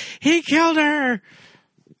like, he killed her.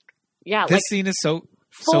 Yeah. This scene is so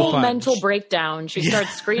fun. Mental breakdown. She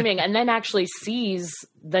starts screaming and then actually sees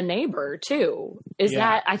the neighbor too.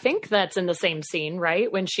 That, I think that's in the same scene,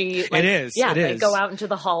 right? When she, it is. Yeah. They is. go out into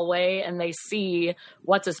the hallway and they see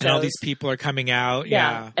what's-his-face. And all these people are coming out.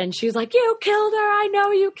 Yeah. And she's like, you killed her. I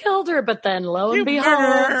know you killed her. But then lo and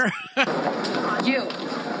behold. You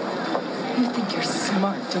think you're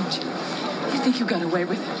smart, don't you? You think you got away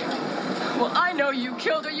with it. Well, I know you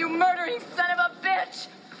killed her, you murdering son of a bitch.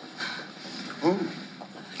 Oh.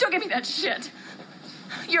 Don't give me that shit.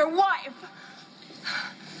 Your wife.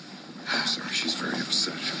 I'm sorry, she's very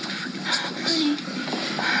upset. Forgiveness, please.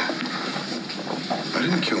 I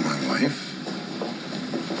didn't kill my wife.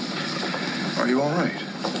 Are you all right?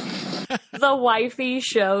 The wifey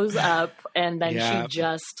shows up, and then she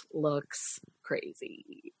just looks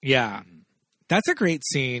crazy. Yeah. That's a great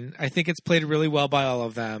scene. I think it's played really well by all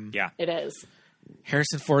of them. Yeah. It is.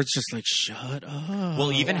 Harrison Ford's just like, shut up.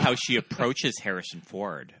 Well, even how she approaches Harrison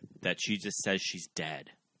Ford, that she just says she's dead.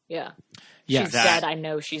 Yeah. Yeah. She's dead. I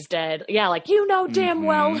know she's dead. Yeah, like, you know damn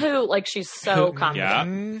well who. Like, she's so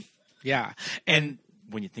confident. Yeah. And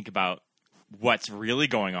when you think about what's really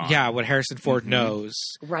going on. Yeah, what Harrison Ford knows.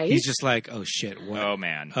 Right? He's just like, oh, shit. What? Oh,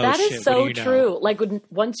 man. Oh, that shit, is so you know? true. Like,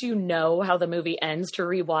 once you know how the movie ends to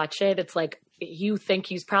rewatch it, it's like, you think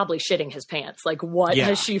he's probably shitting his pants. Like, what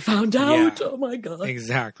has she found out? Yeah. Oh, my God.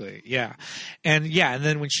 Exactly. Yeah. And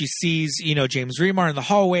then when she sees, James Remar in the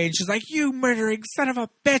hallway, and she's like, you murdering son of a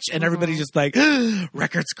bitch. And everybody's just like,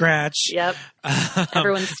 record scratch. Yep.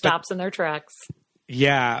 Everyone stops in their tracks.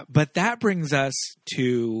 Yeah. But that brings us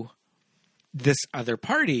to this other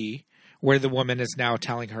party where the woman is now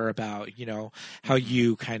telling her about, how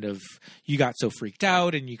you got so freaked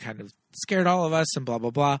out and you kind of scared all of us and blah,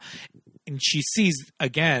 blah, blah. And she sees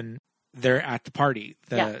again, they're at the party,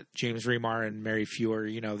 James Remar and Mary Fewer,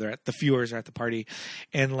 the Fewers are at the party,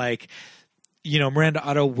 and like, Miranda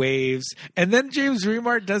Otto waves, and then James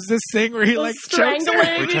Remar does this thing where he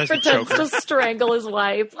strangling. He pretends to strangle his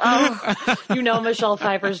wife. Oh, Michelle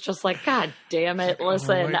Pfeiffer's just like, God damn it!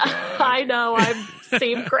 Listen, I know I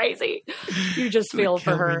seem crazy. You just feel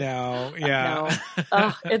for her now. Yeah,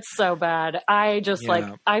 it's so bad. I just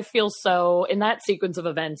I feel so in that sequence of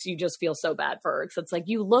events. You just feel so bad for her because it's like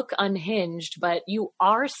you look unhinged, but you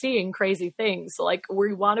are seeing crazy things. So like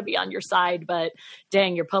we want to be on your side, but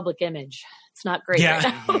dang, your public image. It's not great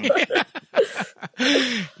right now.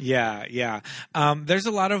 Yeah. There's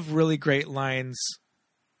a lot of really great lines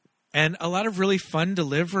and a lot of really fun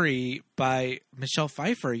delivery by Michelle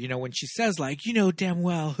Pfeiffer, when she says like, damn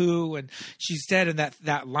well who, and she's dead. And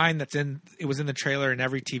that line it was in the trailer in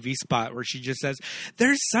every TV spot where she just says,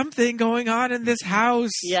 there's something going on in this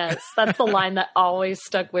house. Yes. That's the line that always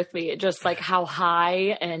stuck with me. It just like how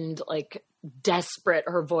high and like desperate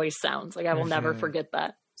her voice sounds. Like I will never forget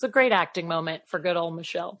that. It's a great acting moment for good old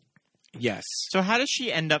Michelle. Yes. So how does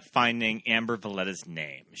she end up finding Amber Valletta's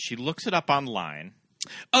name? She looks it up online.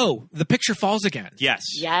 Oh, the picture falls again. Yes.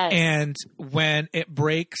 Yes. And when it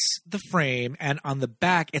breaks the frame, and on the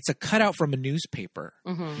back, it's a cutout from a newspaper.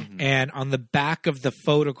 And on the back of the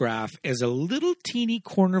photograph is a little teeny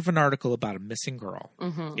corner of an article about a missing girl.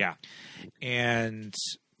 Yeah. And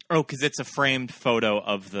Oh, because it's a framed photo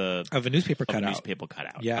of a newspaper of a cutout. newspaper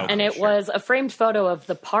cutout. Yeah. Okay, And it sure. was a framed photo of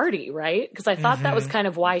the party, right? Because I thought that was kind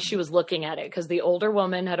of why she was looking at it. Because the older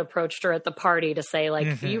woman had approached her at the party to say,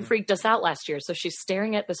 like, you freaked us out last year. So she's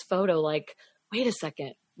staring at this photo like, wait a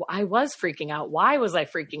second. I was freaking out. Why was I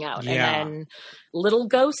freaking out? Yeah. And then little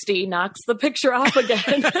Ghosty knocks the picture off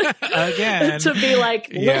again. Again. To be like,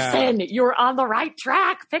 Yeah. listen, you're on the right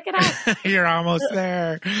track. Pick it up. You're almost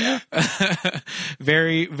there.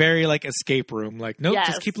 Very, very like escape room. Like, nope, Yes.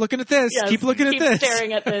 just keep looking at this. Yes, Keep looking at this.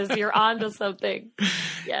 staring at this. You're on to something.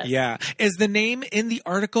 Yes. Yeah. Is the name in the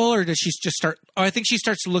article, or does she just start? Oh, I think she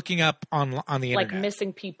starts looking up on the Like internet.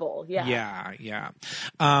 missing people. Yeah. Yeah.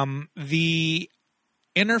 The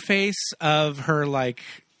interface of her like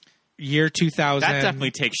year 2000 That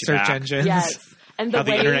definitely takes you search back. engines. Yes. And the How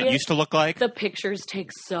the way internet used to look like. the pictures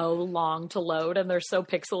take so long to load and they're so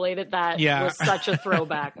pixelated that Yeah. was such a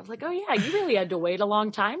throwback. I was like, oh yeah, you really had to wait a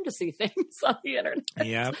long time to see things on the internet.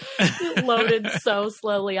 Yep. It loaded so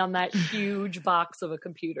slowly on that huge box of a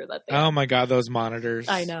computer that they Oh my God, those monitors.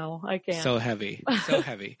 I know. I can't. So heavy. So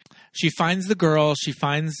heavy. She finds the girl. She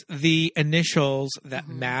finds the initials that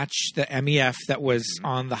match the MEF that was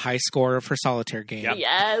on the high score of her solitaire game, Yep.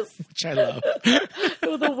 Yes. which I love.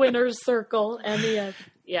 The winner's circle. MEF.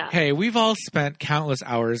 Yeah. Hey, we've all spent countless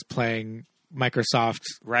hours playing Microsoft.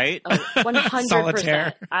 Right? 100%.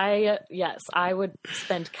 Solitaire. I would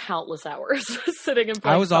spend countless hours sitting and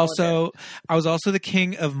playing I was solitaire. also the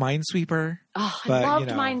king of Minesweeper. Oh, but, I loved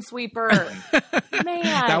you know. Minesweeper. Man.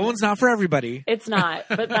 That one's not for everybody. It's not,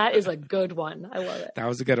 but that is a good one. I love it. That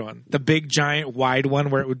was a good one. The big, giant, wide one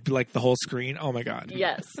where it would be like the whole screen. Oh my God.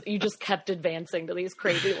 Yes, you just kept advancing to these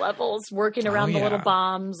crazy levels, working around the yeah. little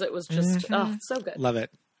bombs. It was just so good. Love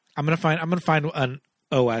it. I'm gonna find an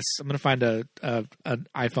OS. I'm gonna find an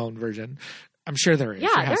iPhone version. I'm sure there is. Yeah,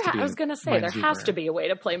 There has to be I was going to say there has to be a way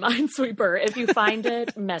to play Minesweeper. If you find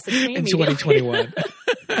it, message me in immediately. 2021.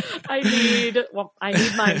 I need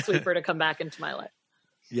Minesweeper to come back into my life.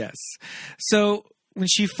 Yes. So when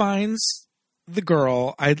she finds the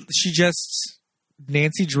girl, she just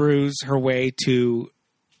Nancy Drews her way to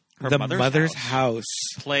Her the mother's mother's house.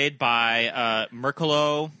 house. Played by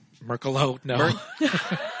Merkelo. Merkelo, no.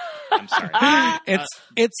 I'm sorry.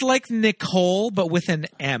 It's like Nicole, but with an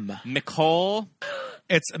M. Nicole.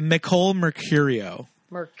 It's Nicole Mercurio.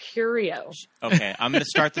 Mercurio. Okay, I'm going to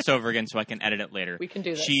start this over again so I can edit it later. We can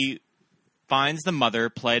do this. She finds the mother,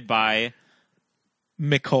 played by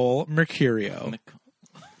Nicole Mercurio.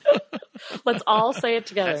 Let's all say it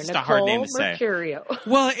together. That's just Nicole a hard name to say. Mercurio.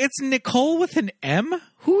 Well, it's Nicole with an M?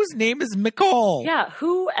 Whose name is Nicole? Yeah,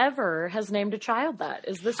 whoever has named a child that.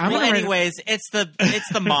 Is this I'm real? gonna write it- anyways, it's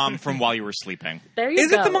the mom from While You Were Sleeping. There you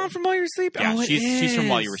Is go. it the mom from While You Were Sleeping? Yeah, Oh, it she's from is.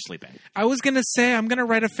 While You Were Sleeping. I was going to say, I'm going to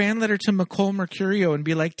write a fan letter to Nicole Mercurio and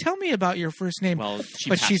be like, tell me about your first name. Well,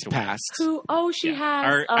 but passed she's away. passed. Who? Oh, she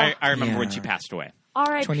has. I remember when Yeah. she passed away.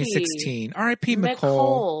 R.I.P. 2016. R.I.P. Nicole.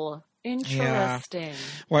 Nicole. Interesting.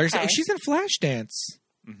 Well, Okay. she's in Flashdance.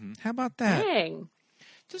 How about that? Dang.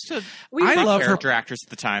 Just a I good love her- character actress at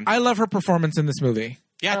the time. I love her performance in this movie.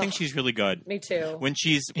 I think she's really good. Me too. When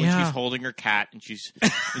she's Yeah. holding her cat and she's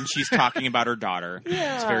talking about her daughter.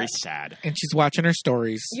 Yeah. It's very sad. And she's watching her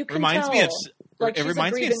stories. You can Reminds tell. me of Like, it she's a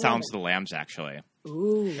reminds me of grieving Sounds of woman. the Lambs actually.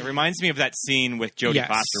 Ooh. It reminds me of that scene with Jodie Yes.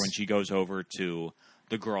 Foster when she goes over to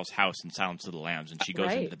the girl's house in Silence of the Lambs and she goes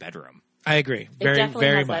Right. into the bedroom. I agree. It Very, definitely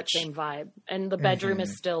very has much. that same vibe. And the bedroom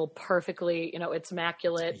is still perfectly, it's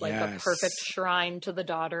immaculate, like a Yes. perfect shrine to the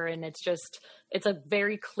daughter. And it's a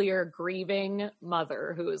very clear grieving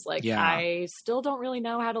mother who is like, Yeah. I still don't really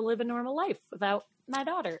know how to live a normal life without my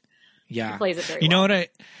daughter. Yeah. She plays it very You know well.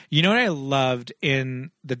 what I loved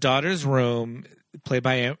in the daughter's room, played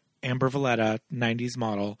by Amber Valletta, 90s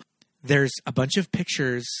model. There's a bunch of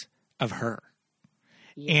pictures of her.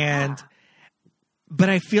 Yeah. But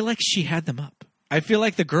I feel like she had them up. I feel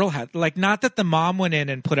like the girl had, like, not that the mom went in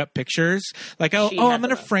and put up pictures, like, She I'm had going to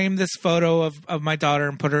them up. frame this photo of my daughter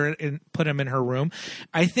and put him in her room.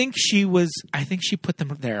 I think she put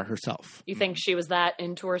them there herself. You think she was that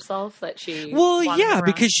into herself that she Well, wanted yeah, them around?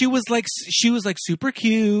 because she was like super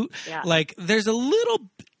cute. Yeah. Like, there's a little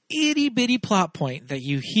itty bitty plot point that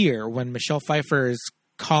you hear when Michelle Pfeiffer is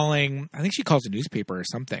calling. I think she calls a newspaper or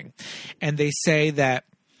something, and they say that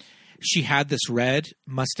she had this red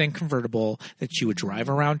Mustang convertible that she would drive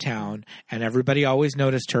around town, and everybody always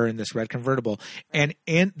noticed her in this red convertible. And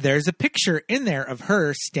there's a picture in there of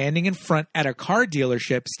her standing in front at a car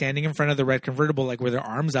dealership, standing in front of the red convertible, like with her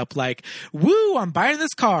arms up, like, woo, I'm buying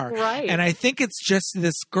this car. Right. And I think it's just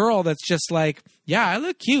this girl that's just like, yeah, I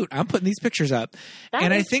look cute. I'm putting these pictures up.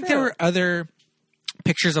 And I think there were other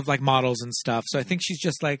pictures of like models and stuff. So I think she's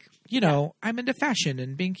just like, I'm into fashion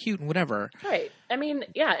and being cute and whatever. Right. I mean,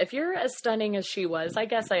 yeah, if you're as stunning as she was, I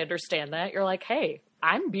guess I understand that. You're like, hey,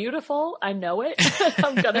 I'm beautiful. I know it.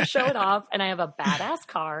 I'm going to show it off. And I have a badass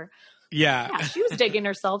car. Yeah. She was digging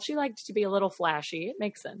herself. She liked to be a little flashy. It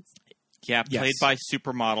makes sense. Yeah. Played by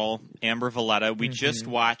supermodel Amber Valletta. We just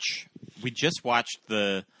watched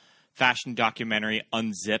the fashion documentary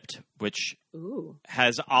Unzipped, which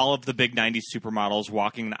has all of the big 90s supermodels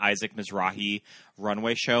walking the Isaac Mizrahi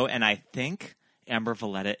runway show. And I think Amber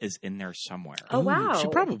Valletta is in there somewhere. Oh, wow. She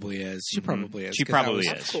probably is. She probably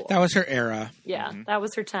is. Cool. That was her era. Yeah, that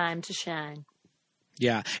was her time to shine.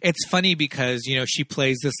 Yeah. It's funny because, she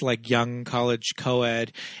plays this like young college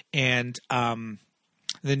co-ed, and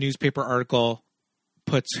the newspaper article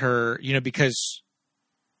puts her, because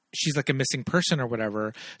she's like a missing person or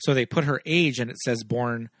whatever. So they put her age and it says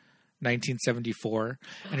born 1974.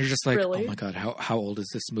 And you're just like, really? Oh my God, how old is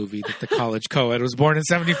this movie that the college co-ed was born in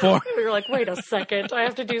 74? You're like, wait a second. I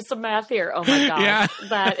have to do some math here. Oh my God. Yeah.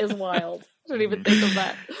 That is wild. I didn't even think of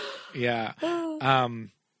that. Yeah.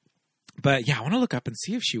 But yeah, I want to look up and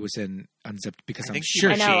see if she was in Unzipped because I'm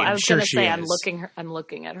sure I know. I was going to say, I'm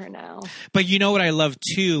looking at her now. But you know what I love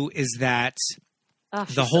too is that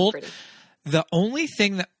the only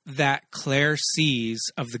thing that Claire sees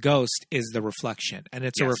of the ghost is the reflection, and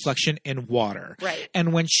it's a reflection in water. Right.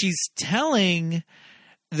 And when she's telling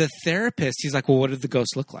the therapist, he's like, well, what did the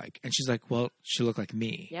ghost look like? And she's like, well, she looked like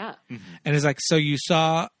me. Yeah. Mm-hmm. And he's like, so you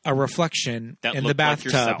saw a reflection in the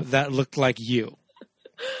bathtub that looked like you.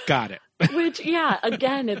 Got it. Which, yeah,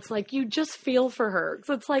 again, it's like you just feel for her.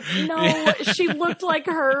 So it's like, no, she looked like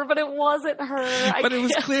her, but it wasn't her. But it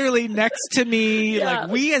was clearly next to me. Yeah.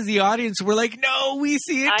 Like, we as the audience were like, no, we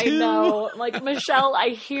see it too. I know. Like, Michelle, I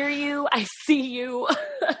hear you. I see you.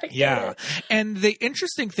 Yeah. And the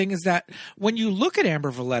interesting thing is that when you look at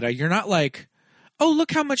Amber Valletta, you're not like, oh,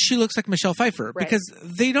 look how much she looks like Michelle Pfeiffer. Right. Because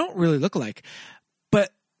they don't really look alike.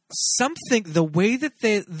 But the way that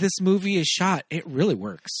this movie is shot, it really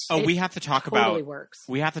works. Oh, we have to talk works.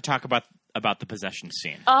 We have to talk about the possession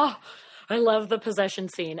scene. Oh, I love the possession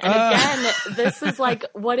scene. And again, this is like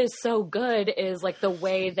what is so good is like the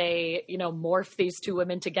way they, morph these two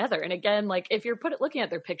women together. And again, like if you're looking at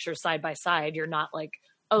their pictures side by side, you're not like,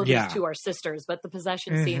 oh, these two are sisters. But the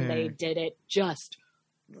possession scene, they did it just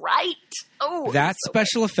right. Oh, that so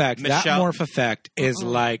special effect, that morph effect is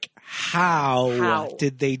like, how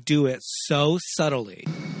did they do it so subtly?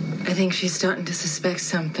 I think she's starting to suspect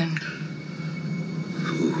something.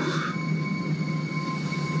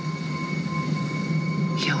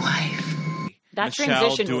 Your wife. That Michelle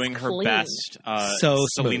transition doing was her clean. best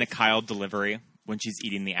Selena Kyle delivery when she's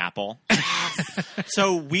eating the apple.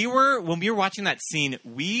 So when we were watching that scene,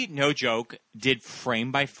 we, no joke, did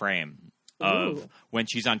frame by frame of when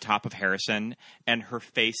she's on top of Harrison and her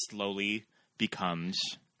face slowly becomes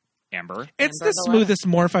Amber. It's the smoothest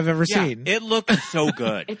morph I've ever seen. It looked so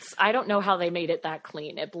good. I don't know how they made it that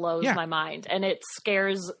clean. It blows my mind. And it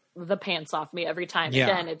scares the pants off me every time. Yeah.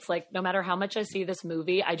 Again, it's like no matter how much I see this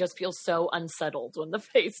movie, I just feel so unsettled when the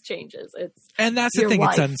face changes. And that's the thing,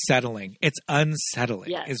 it's unsettling. It's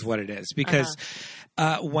unsettling is what it is. Because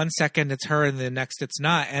 1 second it's her and the next it's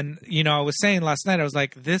not. And, I was saying last night, I was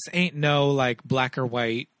like, this ain't no like black or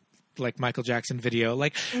white like Michael Jackson video.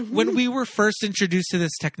 Like when we were first introduced to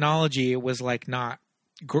this technology, it was like not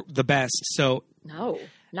the best. So no,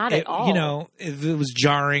 not at all. It was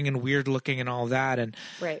jarring and weird looking and all that. And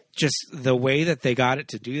just the way that they got it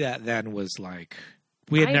to do that then was like,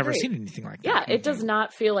 we had never seen anything like that. Yeah, it does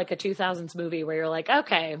not feel like a 2000s movie where you're like,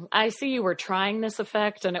 okay, I see you were trying this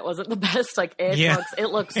effect and it wasn't the best. Like it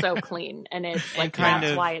looks so clean. And it's like,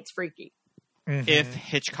 that's why it's freaky. Mm-hmm. If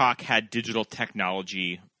Hitchcock had digital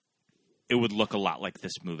technology, it would look a lot like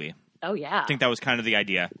this movie. Oh, yeah. I think that was kind of the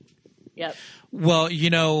idea. Yep. Well,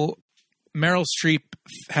 Meryl Streep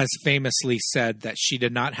has famously said that she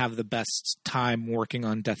did not have the best time working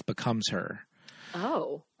on Death Becomes Her.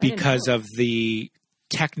 Oh. Because of the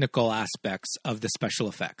technical aspects of the special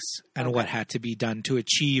effects and what had to be done to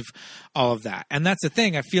achieve all of that. And that's the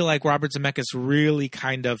thing. I feel like Robert Zemeckis really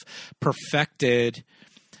kind of perfected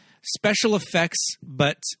special effects,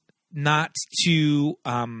 but not to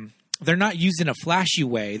they're not used in a flashy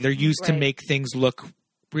way. They're used to make things look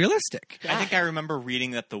realistic. I think I remember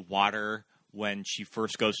reading that the water, when she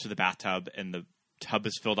first goes to the bathtub and the tub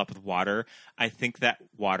is filled up with water, I think that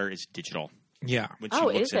water is digital. Yeah. When she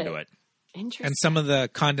looks into it. Interesting. And some of the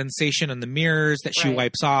condensation on the mirrors that she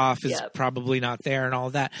wipes off is Yep. probably not there and all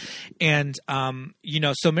of that. And,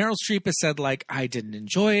 so Meryl Streep has said, like, I didn't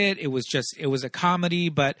enjoy it. It was a comedy,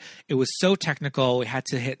 but it was so technical. We had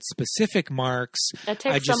to hit specific marks. It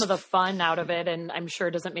takes some of the fun out of it, and I'm sure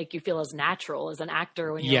it doesn't make you feel as natural as an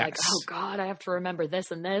actor when you're like, oh, God, I have to remember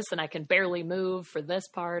this, and I can barely move for this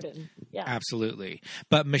part. And yeah. Absolutely.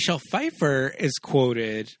 But Michelle Pfeiffer is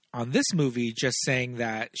quoted on this movie just saying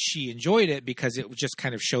that she enjoyed it because it just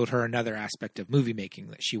kind of showed her another aspect of movie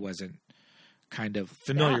making that she wasn't kind of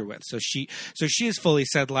familiar with. So she has fully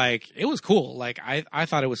said, like, it was cool. Like, I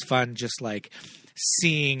thought it was fun just like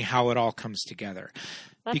seeing how it all comes together.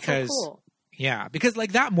 That's because so cool. Yeah, because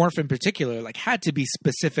like that morph in particular, like had to be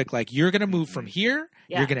specific. Like you're going to move from here,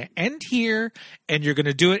 you're going to end here, and you're going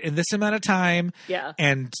to do it in this amount of time. Yeah.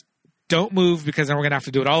 And don't move because then we're going to have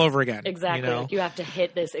to do it all over again. Exactly. You have to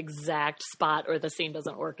hit this exact spot or the scene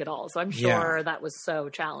doesn't work at all. So I'm sure that was so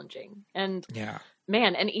challenging. And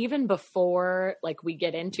man, and even before like we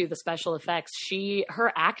get into the special effects,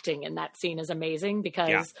 her acting in that scene is amazing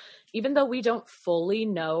because even though we don't fully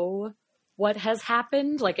know what has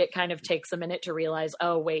happened, like it kind of takes a minute to realize,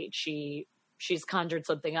 oh wait, she's conjured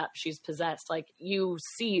something up. She's possessed. Like you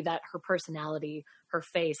see that her personality, her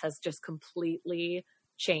face has just completely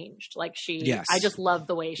changed. Like I just love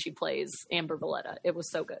the way she plays Amber Valletta. It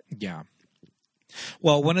was so good. Yeah.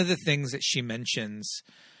 Well, one of the things that she mentions,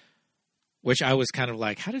 which I was kind of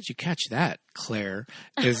like, how did you catch that, Claire?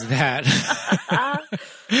 Is that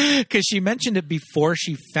because she mentioned it before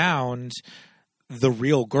she found the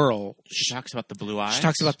real girl. She talks about the blue eyes. She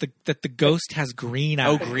talks about that the ghost has green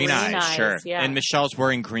eyes. Oh, green eyes, sure. Yeah. And Michelle's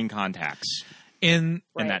wearing green contacts in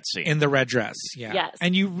that scene. In the red dress, yeah. Yes.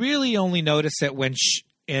 And you really only notice it when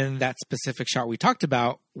in that specific shot we talked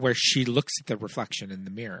about where she looks at the reflection in the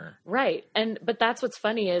mirror. Right. But that's what's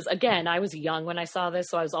funny is, again, I was young when I saw this,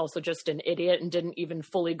 so I was also just an idiot and didn't even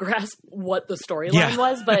fully grasp what the storyline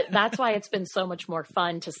was. But that's why it's been so much more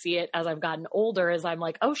fun to see it as I've gotten older, as I'm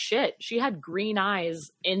like, oh shit, she had green eyes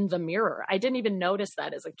in the mirror. I didn't even notice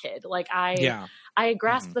that as a kid. Like I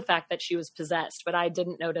grasped the fact that she was possessed, but I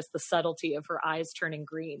didn't notice the subtlety of her eyes turning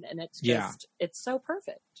green. And it's just, it's so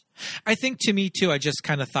perfect. I think to me too, I just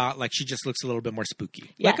kind of thought like she just looks a little bit more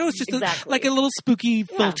spooky. Yes, like it was just exactly. like a little spooky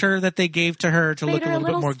filter that they gave to her to look a little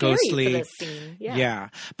bit more ghostly. For this scene. Yeah.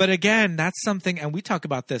 But again, that's something, and we talk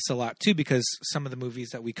about this a lot too, because some of the movies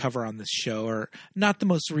that we cover on this show are not the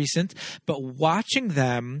most recent, but watching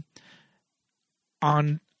them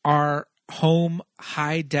on our home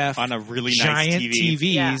high def on a really giant nice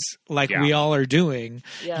TV. TVs we all are doing,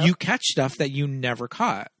 Yep. you catch stuff that you never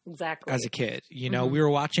caught Exactly. as a kid. You know, we were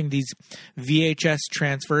watching these VHS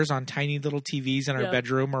transfers on tiny little TVs in our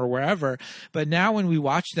bedroom or wherever, but now when we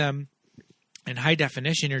watch them in high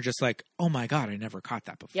definition, you're just like, oh my God, I never caught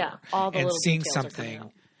that before. Yeah, all the and little seeing details are coming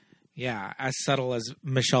something out. as subtle as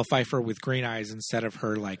Michelle Pfeiffer with green eyes instead of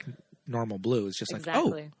her like normal blue is just like,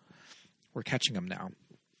 oh, we're catching them now.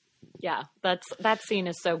 Yeah, that scene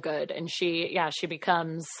is so good. And she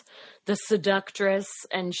becomes the seductress,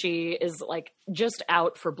 and she is like just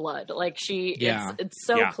out for blood. Like it's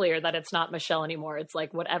so clear that it's not Michelle anymore. It's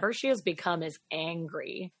like whatever she has become is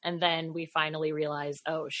angry. And then we finally realize,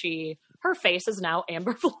 oh, her face is now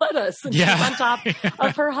Amber Valletta, and she's on top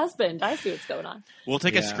of her husband. I see what's going on. We'll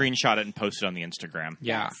take a screenshot and post it on the Instagram.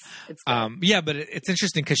 Yeah. Yes, it's good. But it's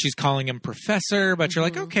interesting because she's calling him professor, but you're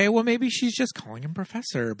like, okay, well, maybe she's just calling him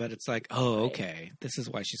professor. But it's like, oh, okay, this is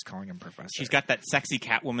why she's calling him professor. She's got that sexy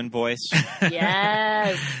Catwoman voice.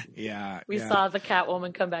 Yes. We saw the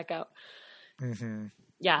Catwoman come back out. Mm-hmm.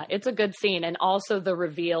 Yeah, it's a good scene. And also the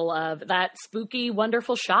reveal of that spooky,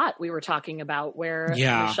 wonderful shot we were talking about where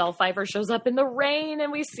Michelle Pfeiffer shows up in the rain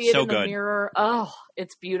and we see it in the mirror. Oh,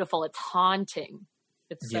 it's beautiful. It's haunting.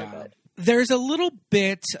 It's so good. There's a little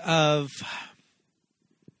bit of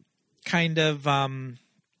kind of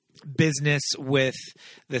business with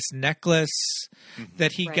this necklace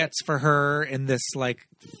that he gets for her in this like,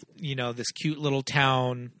 this cute little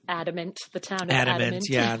town. Adamant, the town of Adamant.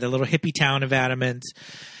 Yeah, the little hippie town of Adamant.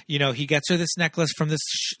 He gets her this necklace from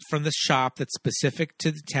this shop that's specific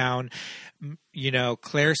to the town.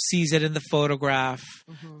 Claire sees it in the photograph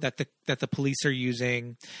that the police are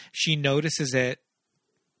using. She notices it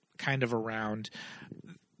kind of around.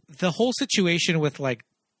 The whole situation with like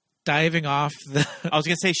diving off the... I was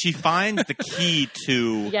going to say, she finds the key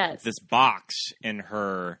to this box in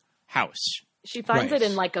her house. She finds it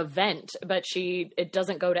in like a vent, but it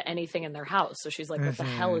doesn't go to anything in their house. So she's like, what the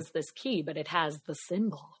hell is this key? But it has the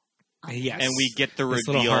symbol. Yes. And we get the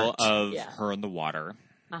reveal of her in the water.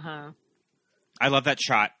 Uh-huh. I love that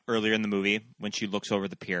shot earlier in the movie when she looks over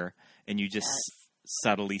the pier and you just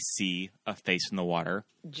subtly see a face in the water.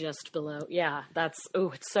 Just below. Yeah.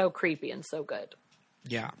 It's so creepy and so good.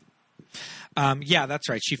 Yeah. Yeah, that's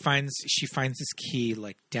right. She finds this key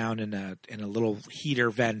like down in a little heater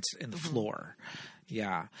vent in the floor.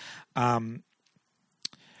 Yeah.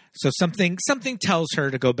 So something tells her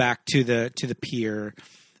to go back to the pier,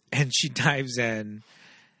 and she dives in.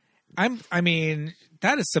 I mean,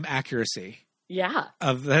 that is some accuracy. Yeah.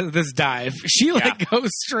 Of this dive. She goes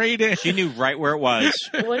straight in. She knew right where it was.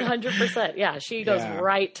 100%. Yeah. She goes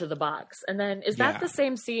right to the box. And then is that the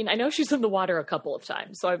same scene? I know she's in the water a couple of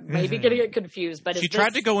times, so I may be getting it confused, but she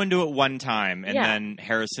tried to go into it one time and then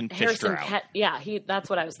Harrison fished her out. That's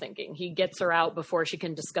what I was thinking. He gets her out before she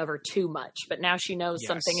can discover too much, but now she knows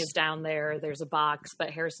something is down there. There's a box, but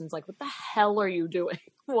Harrison's like, what the hell are you doing?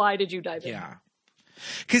 Why did you dive in? Yeah.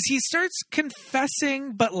 Because he starts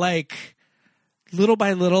confessing, but like little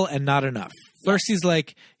by little and not enough. First he's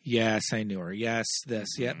like, yes, I knew her. Yes,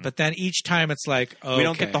 this. Yeah. But then each time it's like, okay. We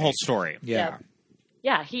don't get the whole story. Yeah.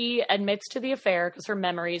 Yeah, he admits to the affair because her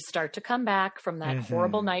memories start to come back from that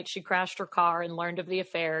horrible night she crashed her car and learned of the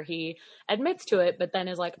affair. He admits to it, but then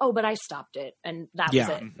is like, oh, but I stopped it. And that was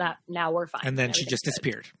it. Now we're fine. And then she just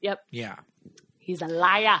disappeared. Yep. Yeah. He's a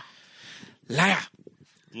liar. Liar.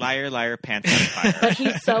 Liar, liar, pants on fire. But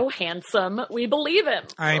he's so handsome. We believe him.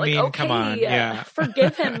 I mean, okay, come on. Yeah.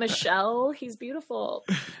 Forgive him, Michelle. He's beautiful.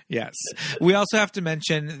 Yes. We also have to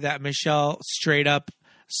mention that Michelle straight up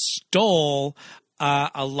stole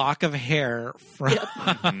a lock of hair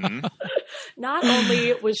from... Not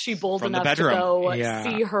only was she bold enough to go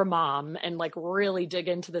see her mom and like really dig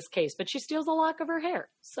into this case, but she steals a lock of her hair.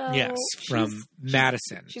 So yes, from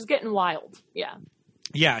Madison. She's getting wild. Yeah.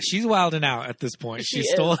 Yeah, she's wilding out at this point. She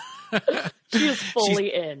stole. She is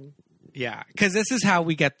fully in. Yeah, because this is how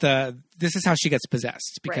she gets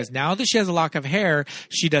possessed. Because now that she has a lock of hair,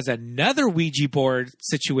 she does another Ouija board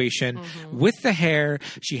situation with the hair.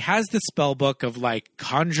 She has the spell book of like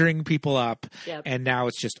conjuring people up, and now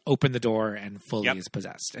it's just open the door and fully is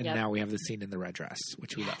possessed. And now we have the scene in the red dress,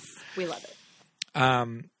 which we love. We love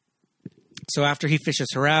it. So after he fishes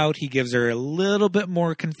her out, he gives her a little bit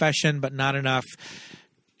more confession, but not enough.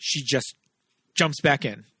 She just jumps back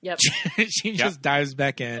in. Yep. She just dives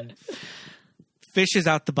back in, fishes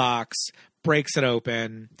out the box, breaks it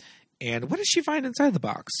open, and what does she find inside the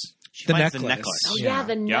box? The necklace. Oh, yeah,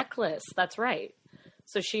 the necklace. That's right.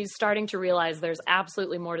 So she's starting to realize there's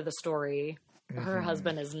absolutely more to the story. Her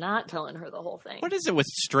husband is not telling her the whole thing. What is it with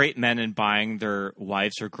straight men and buying their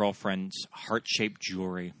wives or girlfriends heart-shaped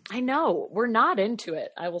jewelry? I know. We're not into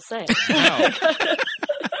it, I will say. No.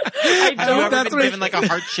 Have you ever been given like a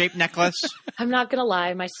heart-shaped necklace? I'm not going to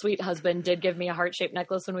lie. My sweet husband did give me a heart-shaped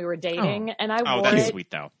necklace when we were dating. And I wore that's sweet,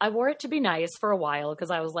 though. I wore it to be nice for a while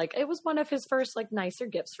because I was like, it was one of his first like nicer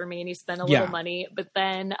gifts for me. And he spent a little money. But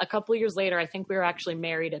then a couple of years later, I think we were actually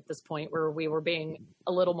married at this point where we were being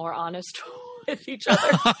a little more honest with each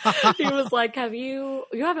other. He was like, you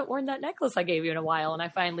haven't worn that necklace I gave you in a while. And I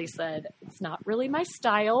finally said, it's not really my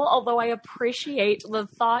style, although I appreciate the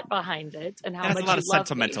thought behind it and how much a lot of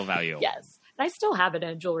sentimental value. Yes. And I still have it in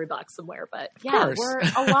a jewelry box somewhere, but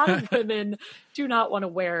a lot of women do not want to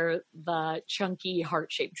wear the chunky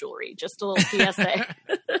heart-shaped jewelry. Just a little PSA.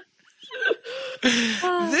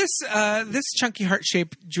 This chunky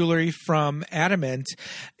heart-shaped jewelry from Adamant,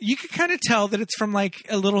 you can kind of tell that it's from like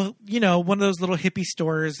a little, one of those little hippie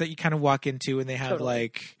stores that you kind of walk into and they have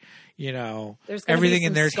like, everything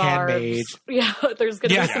in there's handmade. Yeah, there's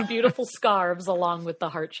going to be some beautiful scarves along with the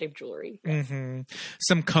heart-shaped jewelry. Yes.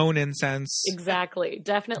 Some cone incense. Exactly.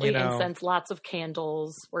 Definitely incense, lots of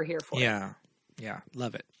candles. We're here for it. Yeah,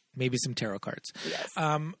 love it. Maybe some tarot cards. Yes.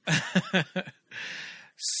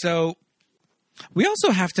 So we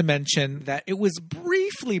also have to mention that it was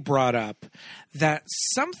briefly brought up that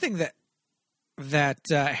something that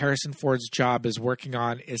Harrison Ford's job is working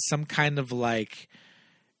on is some kind of like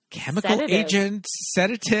chemical agent,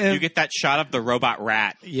 sedative. You get that shot of the robot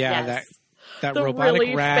rat. Yeah, yes. that the robotic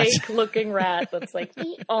really rat. fake looking rat that's like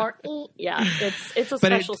yeah, it's a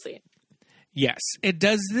special scene. Yes, it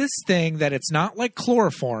does this thing that it's not like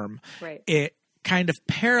chloroform. Right. It kind of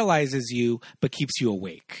paralyzes you but keeps you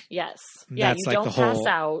awake. Yes. That's you like don't the whole pass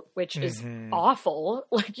out, which is awful.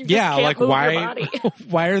 Like you just can't move why your body.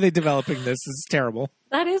 why are they developing this? It's terrible.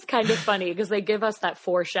 That is kind of funny because they give us that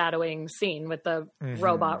foreshadowing scene with the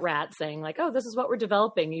robot rat saying like, "Oh, this is what we're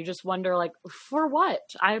developing." You just wonder, like, for what?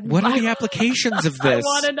 What are the applications of this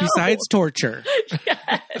besides torture?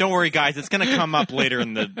 Yes. Don't worry, guys. It's going to come up later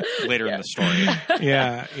in the story.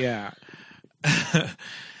 Yeah.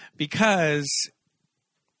 Because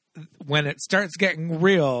when it starts getting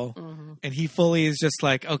real, and he fully is just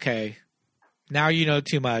like, okay, now you know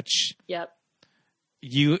too much. Yep.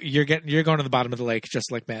 You're going to the bottom of the lake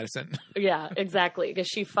just like Madison. Yeah, exactly. Because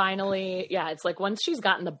she finally, it's like once she's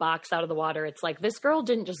gotten the box out of the water, it's like this girl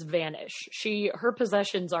didn't just vanish. Her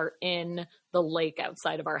possessions are in the lake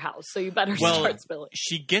outside of our house. So you better start spilling.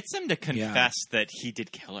 She gets him to confess that he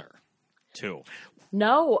did kill her, too.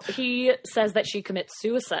 No, he says that she committed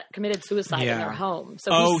suicide in their home.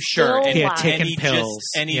 So sure. And he had taken pills.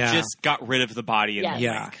 He just got rid of the body in the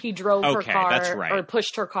lake. He drove her car that's right. or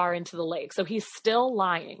pushed her car into the lake. So he's still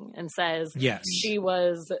lying and says she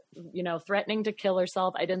was, threatening to kill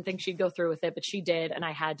herself. I didn't think she'd go through with it, but she did, and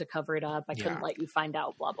I had to cover it up. I couldn't let you find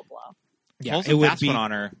out, blah, blah, blah. Yeah, Pulls a fast one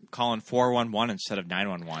on her, calling 411 instead of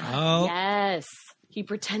 911. Oh. Yes. He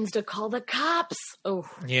pretends to call the cops. Oh,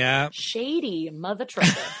 yeah. Shady mother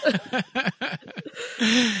trucker.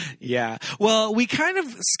 Yeah. Well, we kind of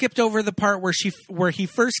skipped over the part where he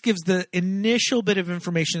first gives the initial bit of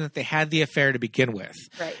information that they had the affair to begin with.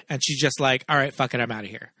 Right. And she's just like, all right, fuck it, I'm out of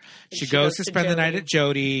here. She goes to spend the night at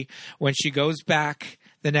Jody. When she goes back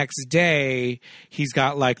the next day, he's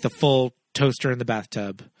got like the full toaster in the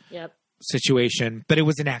bathtub. Yep. Situation, but it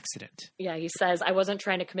was an accident. Yeah, he says, I wasn't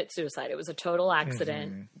trying to commit suicide. It was a total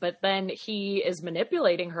accident. But then he is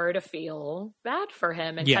manipulating her to feel bad for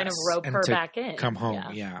him and kind of rope her back in. Come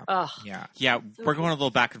home, yeah. Ugh. Yeah, we're going a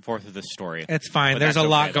little back and forth with this story. It's fine. There's a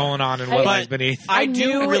lot going on in what lies beneath. I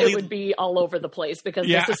knew it would be all over the place because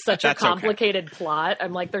this is such a complicated plot.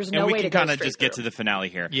 I'm like, there's no way to go we can kind of just get to the finale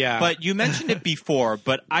here. Yeah. But you mentioned it before,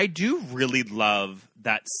 but I do really love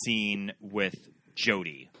that scene with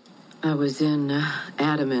Jody. I was in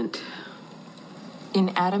Adamant. In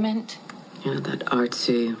Adamant? You know, that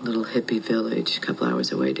artsy little hippie village a couple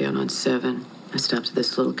hours away down on 7. I stopped at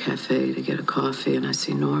this little cafe to get a coffee, and I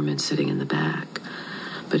see Norman sitting in the back.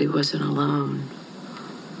 But he wasn't alone.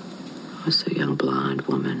 It was a young blonde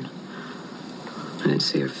woman. I didn't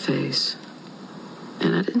see her face.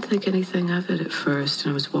 And I didn't think anything of it at first, and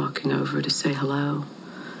I was walking over to say hello.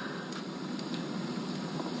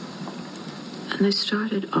 And they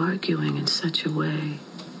started arguing in such a way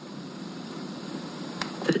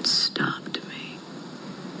that it stopped me.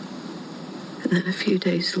 And then a few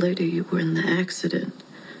days later, you were in the accident.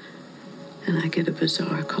 And I get a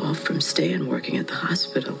bizarre call from Stan working at the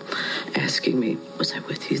hospital, asking me, was I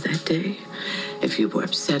with you that day? If you were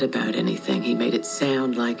upset about anything, he made it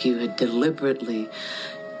sound like you had deliberately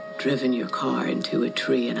driven your car into a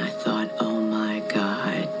tree. And I thought, oh my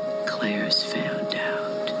God, Claire's found out.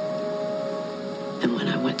 And when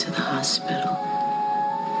I went to the hospital,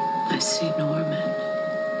 I see Norman.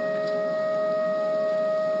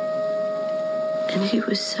 And he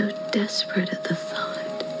was so desperate at the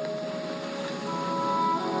thought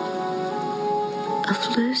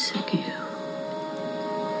of losing you.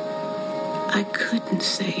 I couldn't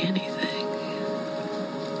say anything.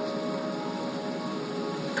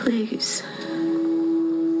 Please,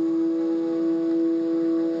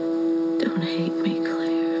 don't hate me,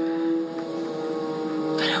 Claire.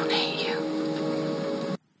 I don't hate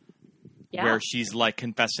you. Yeah. Where she's like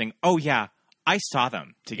confessing, oh yeah, I saw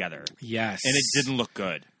them together. Yes. And it didn't look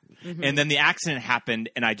good. Mm-hmm. And then the accident happened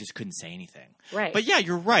and I just couldn't say anything. Right. But yeah,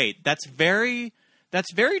 you're right. That's very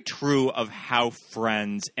true of how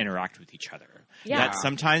friends interact with each other. Yeah. That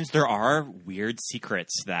sometimes there are weird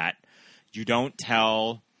secrets that you don't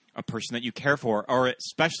tell a person that you care for, or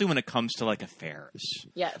especially when it comes to like affairs.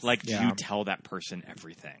 Yes. Like, do you tell that person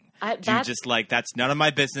everything? Do you just like, that's none of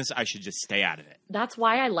my business, I should just stay out of it? That's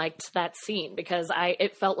why I liked that scene, because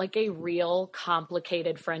it felt like a real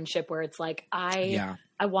complicated friendship where it's like, I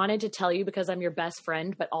wanted to tell you because I'm your best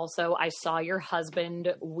friend, but also I saw your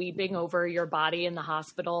husband weeping over your body in the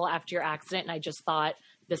hospital after your accident. And I just thought,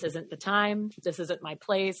 this isn't the time, this isn't my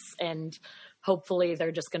place. And hopefully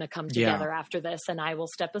they're just going to come together after this and I will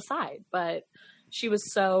step aside. But she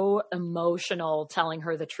was so emotional telling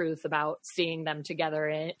her the truth about seeing them together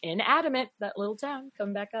in Adamant, that little town,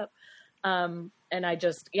 coming back up. And I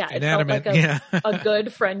just, it felt like a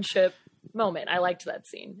good friendship moment. I liked that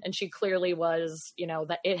scene. And she clearly was,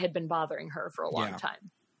 that it had been bothering her for a long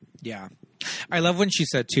time. Yeah. I love when she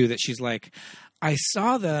said too, that she's like, I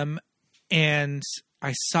saw them and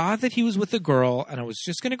I saw that he was with a girl and I was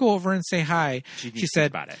just going to go over and say hi. She said,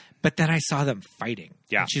 about it. But then I saw them fighting.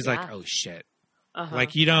 Yeah. And she's like, oh shit.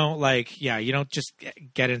 Like you don't just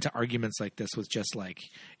get into arguments like this with just like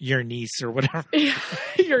your niece or whatever.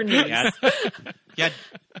 Your niece. Yeah.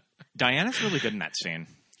 Diana's really good in that scene.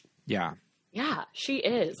 Yeah. Yeah, she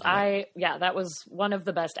is. That was one of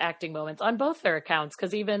the best acting moments on both their accounts.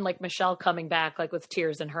 Because even like Michelle coming back like with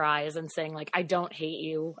tears in her eyes and saying like, I don't hate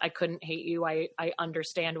you. I couldn't hate you. I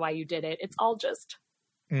understand why you did it. It's all just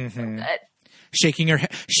so good. Shaking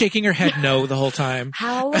her head no the whole time.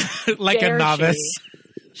 How like a novice.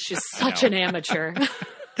 She's such an amateur.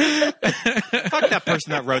 Fuck that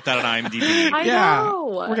person that wrote that on IMDb. I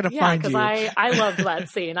know. We're going to find you. I loved that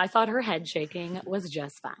scene. I thought her head shaking was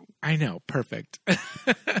just fine. I know. Perfect.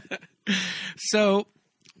 So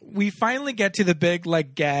we finally get to the big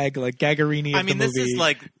gaggerini of the movie. This is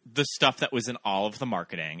like the stuff that was in all of the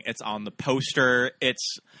marketing. It's on the poster.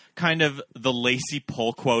 It's kind of the Lacey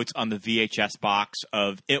pull quotes on the VHS box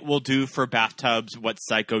of "It will do for bathtubs what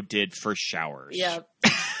Psycho did for showers." Yeah.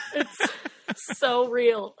 It's so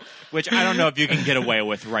real. Which I don't know if you can get away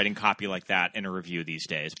with writing copy like that in a review these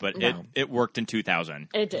days, but it worked in 2000.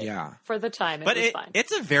 It did. Yeah. For the time, but was fine.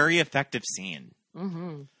 It's a very effective scene.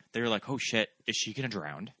 Mm-hmm. They were like, oh shit, is she going to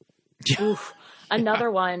drown? Oof.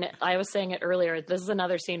 Another one, I was saying it earlier, this is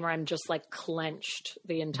another scene where I'm just like clenched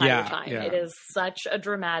the entire time. Yeah. It is such a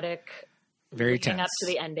dramatic very leading tense up to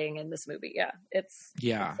the ending in this movie. Yeah. It's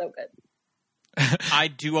so good. I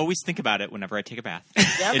do always think about it whenever I take a bath.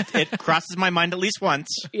 Yep. It crosses my mind at least once.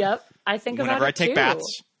 Yep. I think about it whenever I take too.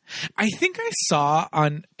 baths. I think I saw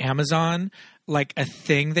on Amazon like a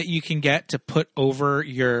thing that you can get to put over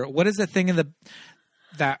your, what is the thing in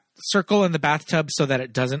that circle in the bathtub so that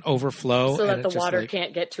it doesn't overflow, so that the water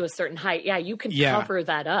can't get to a certain height. Yeah, you can cover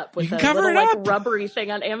that up with a little rubbery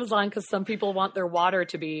thing on Amazon, because some people want their water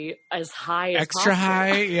to be as high as extra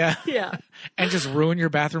possible. high. Yeah. Yeah. And just ruin your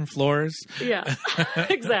bathroom floors. Yeah.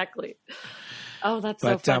 Exactly. Oh, that's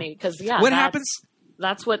so funny, because what happens?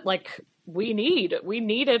 That's what we need. We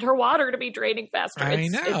needed her water to be draining faster. I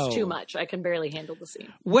know. It's too much. I can barely handle the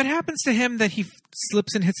scene. What happens to him that he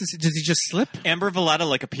slips and hits his... Does he just slip? Amber Valletta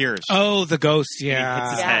appears. Oh, the ghost, yeah. He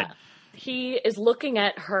hits his head. He is looking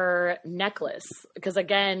at her necklace, because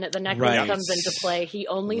again, the necklace comes into play. He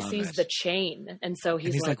only sees the chain. And so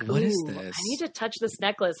he's like, what is this? I need to touch this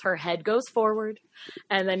necklace. Her head goes forward,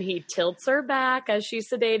 and then he tilts her back as she's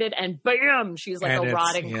sedated, and bam, she's like a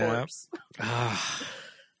rotting corpse.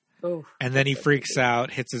 And then he freaks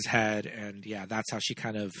out, hits his head, and that's how she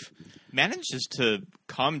kind of manages to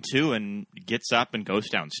come to and gets up and goes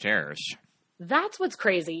downstairs. That's what's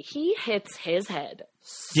crazy. He hits his head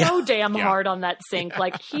so damn hard on that sink.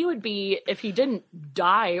 Like, he would be, if he didn't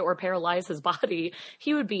die or paralyze his body,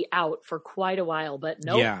 he would be out for quite a while. But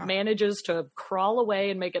nope, manages to crawl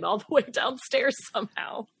away and make it all the way downstairs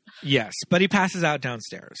somehow. Yes, but he passes out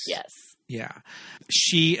downstairs. Yes. Yeah.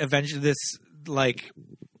 She eventually, this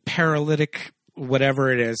paralytic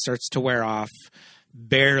whatever it is starts to wear off,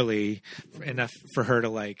 barely enough for her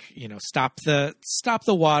to stop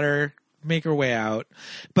the water, make her way out.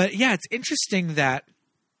 But it's interesting that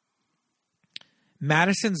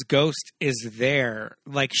Madison's ghost is there.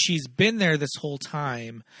 Like, she's been there this whole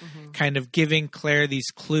time, kind of giving Claire these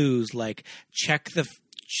clues, like check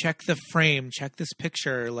the frame, check this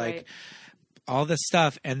picture, all this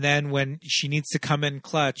stuff. And then when she needs to come in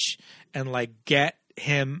clutch and get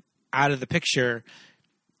him out of the picture,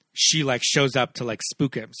 she shows up to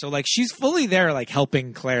spook him. So she's fully there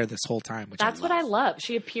helping Claire this whole time, which that's what I love.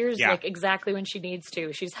 She appears exactly when she needs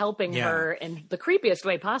to. She's helping her in the creepiest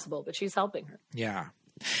way possible, but she's helping her. Yeah.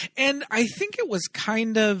 And I think it was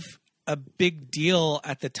kind of a big deal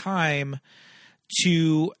at the time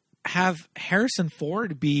to have Harrison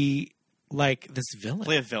Ford be this villain.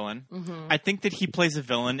 Play a villain. Mm-hmm. I think that he plays a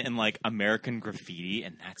villain in American Graffiti,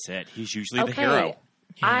 and that's it. He's usually the hero.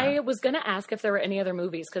 Yeah. I was going to ask if there were any other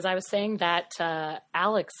movies, because I was saying that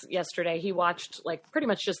Alex yesterday, he watched pretty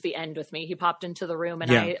much just the end with me. He popped into the room,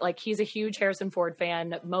 and he's a huge Harrison Ford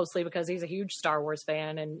fan, mostly because he's a huge Star Wars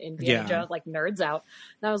fan and Indiana Jones, nerds out.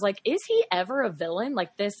 And I was like, is he ever a villain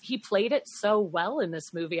like this? He played it so well in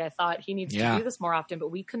this movie. I thought he needs to do this more often,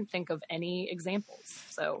 but we couldn't think of any examples.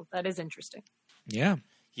 So that is interesting. Yeah.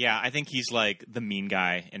 Yeah, I think he's the mean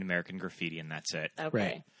guy in American Graffiti, and that's it. Okay.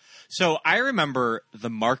 Right. So I remember the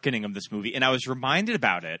marketing of this movie, and I was reminded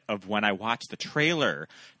about it of when I watched the trailer.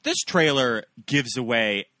 This trailer gives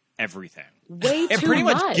away everything. Way it too pretty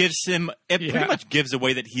much. much gives him. It pretty much gives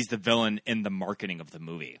away that he's the villain in the marketing of the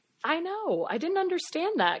movie. I know. I didn't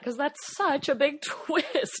understand that, because that's such a big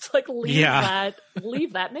twist.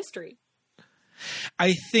 Leave that mystery.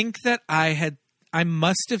 I think that I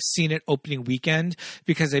must have seen it opening weekend,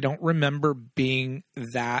 because I don't remember being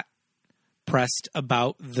that impressed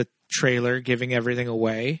about the trailer giving everything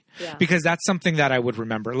away, Yeah. because that's something that I would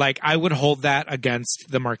remember. Like, I would hold that against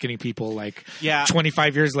the marketing people, like,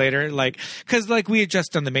 25 years later, like, because like we had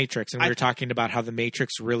just done The Matrix, and we were talking about how The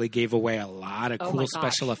Matrix really gave away a lot of cool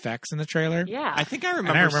special effects in the trailer. Yeah, I think I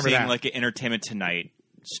remember seeing that. like an Entertainment Tonight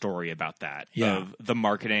story about that, of the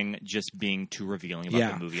marketing just being too revealing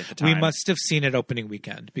about the movie at the time. We must have seen it opening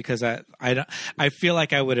weekend, because I feel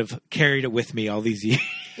like I would have carried it with me all these years.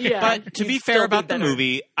 Yeah, but to be fair about the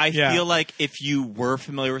movie, I feel like if you were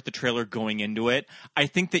familiar with the trailer going into it, I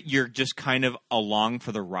think that you're just kind of along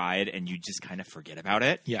for the ride and you just kind of forget about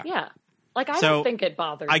it. Yeah. Like, I don't think it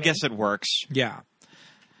bothered me. I guess it works. Yeah.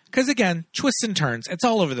 Because again, twists and turns. It's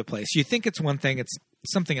all over the place. You think it's one thing, it's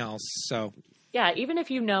something else. So yeah, even if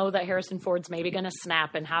you know that Harrison Ford's maybe going to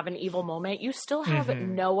snap and have an evil moment, you still have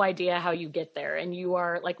no idea how you get there. And you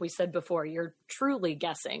are, like we said before, you're truly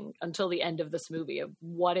guessing until the end of this movie of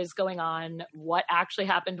what is going on, what actually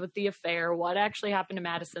happened with the affair, what actually happened to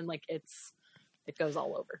Madison. Like, it goes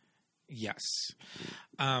all over. Yes.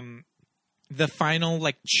 The final,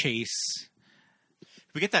 like, chase.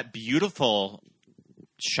 We get that beautiful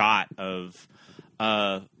shot of,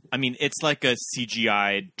 it's like a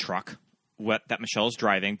CGI truck that Michelle's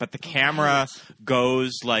driving, but the camera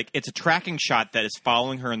goes like, it's a tracking shot that is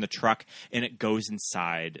following her in the truck, and it goes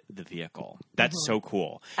inside the vehicle. That's so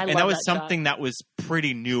cool. And that was something that was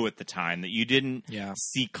pretty new at the time, that you didn't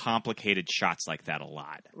see complicated shots like that a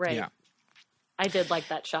lot. Right. Yeah. I did like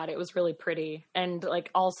that shot. It was really pretty. And like,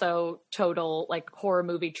 also total like horror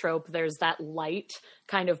movie trope. There's that light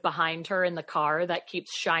kind of behind her in the car that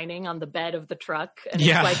keeps shining on the bed of the truck. And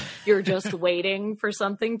it's like, you're just waiting for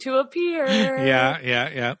something to appear.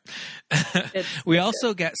 Yeah. We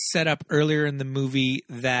also get set up earlier in the movie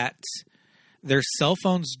that their cell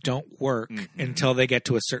phones don't work until they get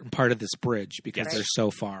to a certain part of this bridge, because they're so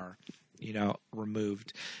far,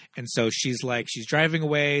 removed. And so she's driving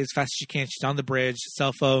away as fast as she can. She's on the bridge.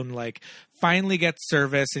 Cell phone finally gets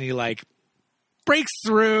service, and he breaks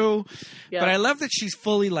through. Yep. But I love that she's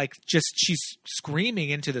fully she's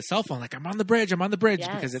screaming into the cell phone, like, I'm on the bridge,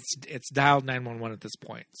 because it's dialed 911 at this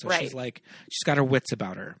point. So she's she's got her wits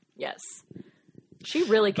about her. Yes. She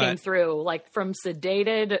really came through, from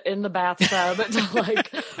sedated in the bathtub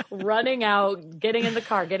to running out, getting in the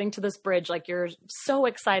car, getting to this bridge. You're so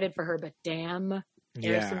excited for her, but damn,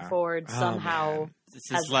 Harrison Ford somehow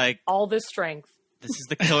has all this strength. This is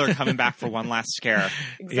the killer coming back for one last scare.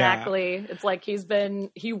 Exactly. Yeah.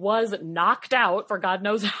 It's he was knocked out for God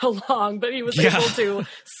knows how long, but he was able to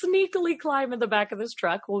sneakily climb in the back of this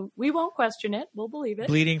truck. Well, we won't question it. We'll believe it.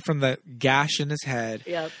 Bleeding from the gash in his head.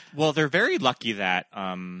 Yep. Well, they're very lucky that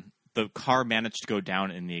the car managed to go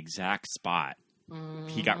down in the exact spot.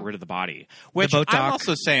 He got rid of the body. Which I'm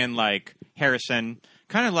also saying, Harrison,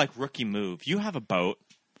 kind of like rookie move. You have a boat.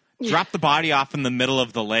 Drop the body off in the middle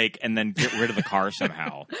of the lake and then get rid of the car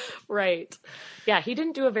somehow. Right. Yeah, he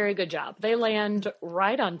didn't do a very good job. They land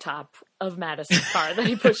right on top of Madison's car that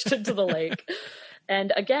he pushed into the lake.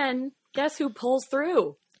 And again, guess who pulls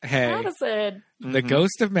through? Hey. Madison. The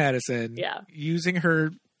ghost of Madison. Yeah. Using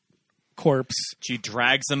her corpse. She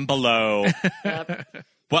drags him below. Yep.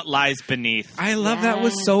 What lies beneath. I love that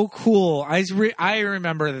was so cool. I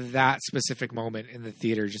remember that specific moment in the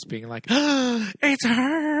theater just being like, it's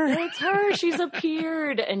her. It's her. She's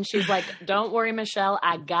appeared. And she's like, don't worry, Michelle.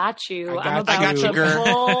 I got you. I'm I about got to you, girl.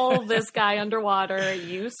 pull this guy underwater.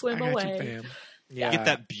 You swim away. You get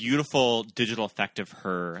that beautiful digital effect of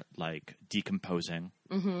her decomposing.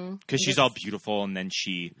 Because she's all beautiful, and then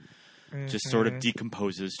she just sort of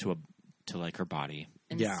decomposes to her body.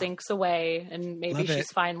 And sinks away, and maybe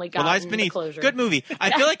she's finally gotten the beneath. closure. Good movie.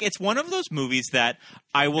 I feel like it's one of those movies that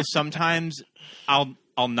I will sometimes I'll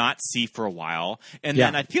not see for a while, and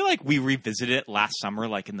then I feel like we revisited it last summer,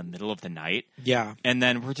 in the middle of the night. Yeah, and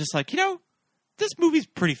then we're just this movie's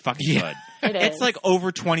pretty fucking good. It's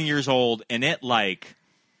over 20 years old, and it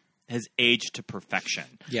has aged to perfection.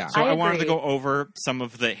 Yeah. So I wanted to go over some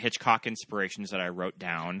of the Hitchcock inspirations that I wrote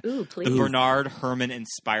down. Ooh, please. Bernard Herrmann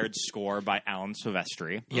inspired score by Alan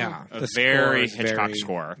Silvestri. Yeah. A very Hitchcock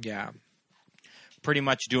score. Yeah. Pretty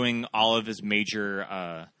much doing all of his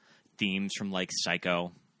major themes from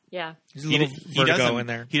Psycho. Yeah. There's a little Vertigo in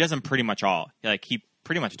there. He does them pretty much all. He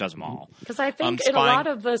pretty much does them all. Because I think in a lot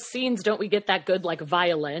of the scenes, don't we get that good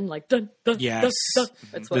violin? Dun, dun, yes. Dun, dun.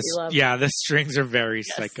 That's what we love. Yeah, the strings are very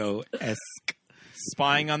Psycho-esque.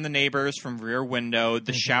 Spying on the neighbors from Rear Window.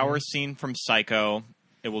 The shower scene from Psycho.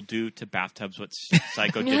 It will do to bathtubs what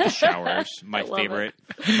Psycho did to showers. My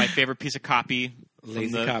favorite piece of copy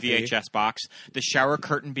from the VHS box. The shower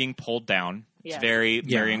curtain being pulled down Yes. It's very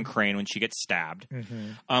Marion Crane when she gets stabbed.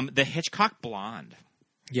 The Hitchcock blonde.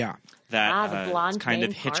 Yeah. That the blonde kind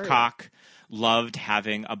of main part. Hitchcock loved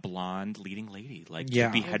having a blonde leading lady like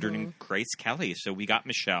Tippi Hedren and Grace Kelly. So we got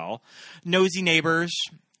Michelle. Nosy Neighbors,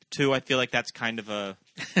 too. I feel like that's kind of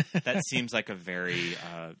that seems like a very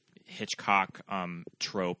Hitchcock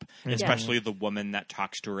trope, especially the woman that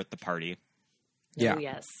talks to her at the party. Yeah. Oh,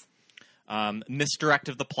 yes. Misdirect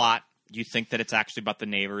of the plot. You think that it's actually about the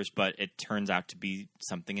neighbors, but it turns out to be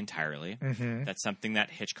something entirely. That's something that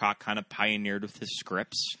Hitchcock kind of pioneered with his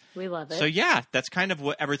scripts. We love it. So yeah, that's kind of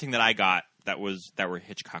everything that I got that were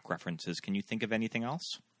Hitchcock references. Can you think of anything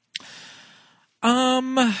else?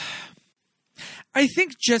 I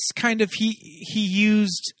think just kind of he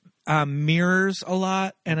used mirrors a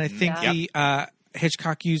lot, and I think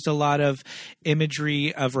Hitchcock used a lot of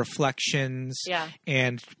imagery of reflections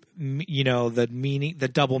and the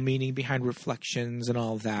double meaning behind reflections and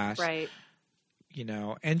all that, right?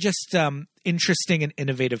 And just interesting and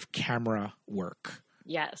innovative camera work.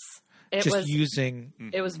 Yes. It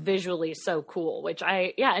was visually so cool,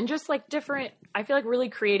 and just like different, I feel like really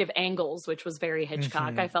creative angles, which was very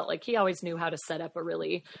Hitchcock. I felt like he always knew how to set up a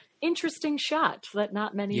really interesting shot that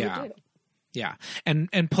not many would do. Yeah.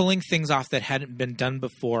 And pulling things off that hadn't been done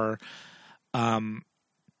before.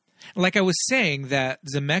 Like I was saying that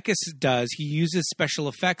Zemeckis does, he uses special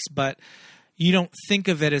effects, but you don't think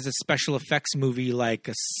of it as a special effects movie like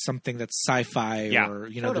something that's sci-fi or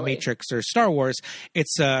The Matrix or Star Wars.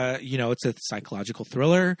 It's it's a psychological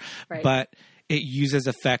thriller, but it uses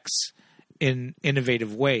effects in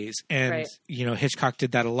innovative ways. And Hitchcock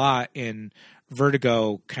did that a lot in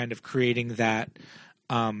Vertigo, kind of creating that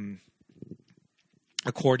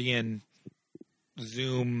accordion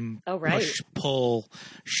zoom push pull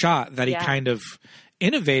shot that he kind of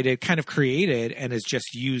innovated, kind of created, and is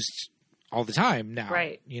just used all the time now.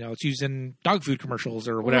 Right. It's used in dog food commercials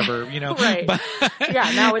or whatever, Right. But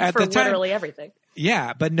now it's for literally everything.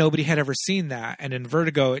 Yeah, but nobody had ever seen that. And in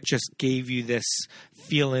Vertigo, it just gave you this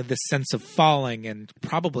feeling, this sense of falling, and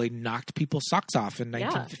probably knocked people's socks off in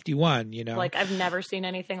 1951, Like, I've never seen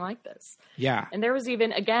anything like this. Yeah. And there was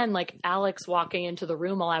even, again, like Alex walking into the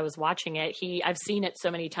room while I was watching it. I've seen it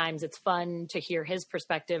so many times. It's fun to hear his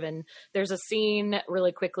perspective. And there's a scene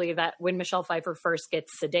really quickly that when Michelle Pfeiffer first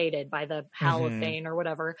gets sedated by the halothane or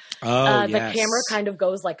whatever, the camera kind of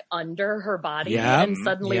goes like under her body, and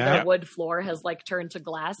suddenly the wood floor has like turned to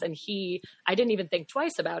glass. And I didn't even think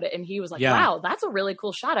twice about it. And he was like, wow, that's a really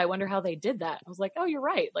cool shot. I wonder how they did that. I was like, oh, you're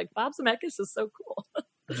right. Like, Bob Zemeckis is so cool.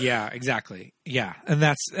 Yeah, exactly. Yeah. And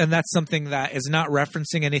that's something that is not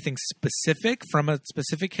referencing anything specific from a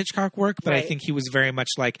specific Hitchcock work, but I think he was very much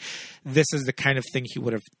like, this is the kind of thing he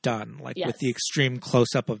would have done, like with the extreme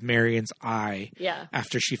close up of Marion's eye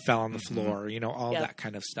after she fell on the floor, all that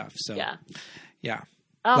kind of stuff. So yeah.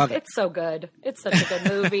 Oh, it's so good. It's such a good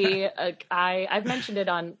movie. I've mentioned it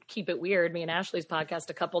on Keep It Weird, me and Ashley's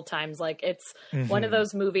podcast, a couple times. Like, it's one of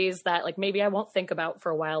those movies that, like, maybe I won't think about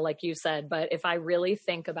for a while, like you said, but if I really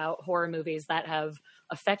think about horror movies that have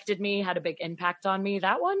affected me, had a big impact on me,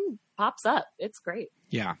 that one pops up. It's great.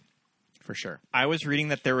 Yeah, for sure. I was reading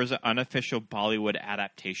that there was an unofficial Bollywood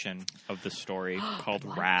adaptation of the story called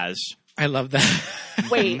Raz. I love that.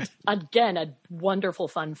 Wait, again, a wonderful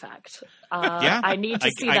fun fact. I need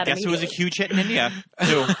to see that. I guess it was a huge hit in India,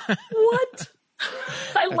 too. What?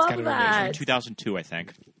 I love that. In 2002, I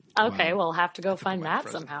think. Okay, we'll have to go find that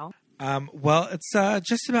somehow. Well, it's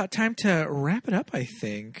just about time to wrap it up, I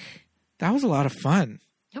think. That was a lot of fun.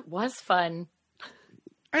 It was fun.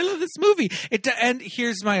 I love this movie. And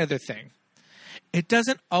here's my other thing. It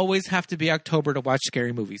doesn't always have to be October to watch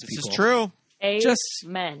scary movies, This is true.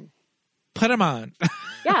 Amen. Put them on.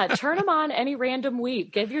 Yeah, turn them on any random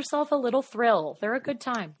week. Give yourself a little thrill. They're a good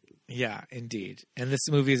time. Yeah, indeed. And this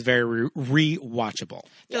movie is very re-watchable.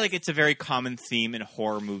 I feel like it's a very common theme in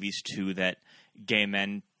horror movies, too, that gay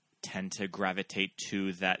men tend to gravitate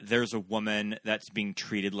to, that there's a woman that's being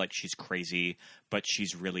treated like she's crazy, but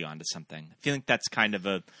she's really onto something. I feel like that's kind of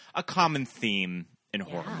a common theme in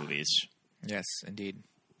horror movies. Yes, indeed.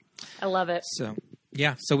 I love it. So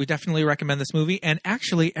we definitely recommend this movie. And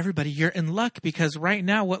actually, everybody, you're in luck because right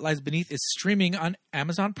now What Lies Beneath is streaming on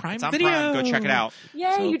Amazon Prime Video. Prime. Go check it out.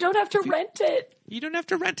 Yay, so you don't have to rent it. You don't have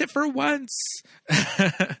to rent it for once.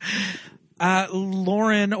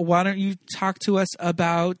 Lauren, why don't you talk to us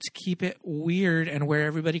about Keep It Weird and where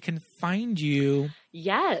everybody can find you?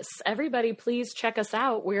 Yes, everybody, please check us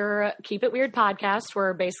out. We're Keep It Weird Podcast.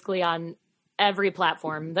 We're basically on every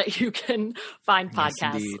platform that you can find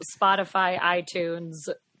podcasts. Spotify, iTunes,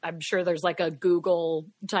 I'm sure there's like a Google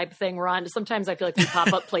type thing we're on. Sometimes I feel like we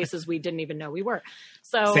pop up places we didn't even know we were.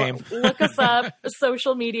 So look us up,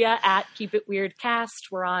 social media at Keep It Weird Cast.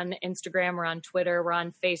 We're on Instagram, we're on Twitter, we're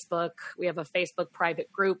on Facebook. We have a Facebook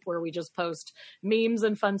private group where we just post memes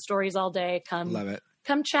and fun stories all day. Love it.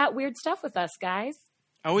 Come chat weird stuff with us, guys.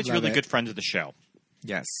 Always really good friends of the show.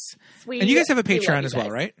 Yes. Sweet. And you guys have a Patreon as well,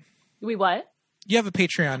 right? We what? You have a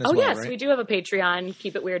Patreon as well, yes, right? we do have a Patreon,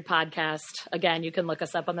 Keep It Weird Podcast. Again, you can look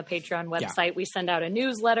us up on the Patreon website. Yeah. We send out a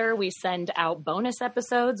newsletter. We send out bonus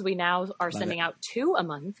episodes. We now are sending out 2 a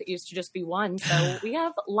month. It used to just be 1. So we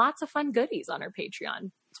have lots of fun goodies on our Patreon.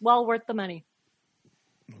 It's well worth the money.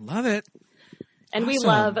 Love it. And we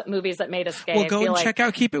love movies that made us gay. Well, go and check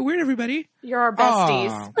out Keep It Weird, everybody. You're our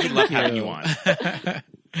besties. We love having you on.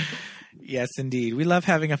 Yes, indeed. We love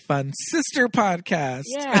having a fun sister podcast.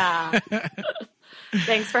 Yeah.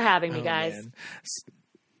 Thanks for having me, guys. Man.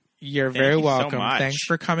 You're very welcome. So Thanks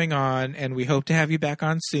for coming on, and we hope to have you back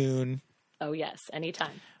on soon. Oh, yes.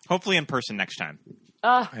 Anytime. Hopefully in person next time.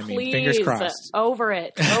 Please. Fingers crossed. Over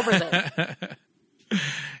this.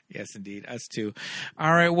 Yes, indeed. Us too.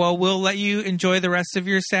 All right. Well, we'll let you enjoy the rest of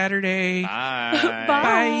your Saturday. Bye.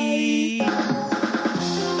 Bye.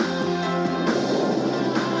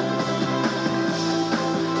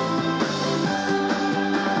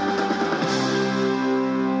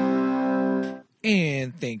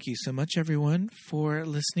 And thank you so much, everyone, for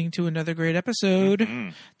listening to another great episode. Mm-hmm.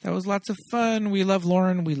 That was lots of fun. We love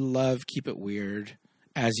Lauren. We love Keep It Weird.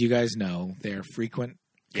 As you guys know, they're frequent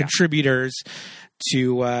contributors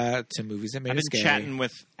to movies that made us gay. I've been chatting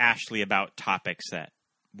with Ashley about topics that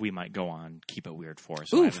we might go on Keep It Weird for.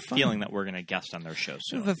 So I have a feeling that we're going to guest on their show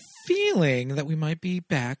soon. I have a feeling that we might be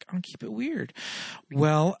back on Keep It Weird.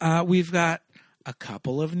 Well, we've got a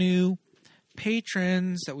couple of new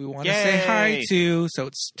patrons that we want to say hi to, so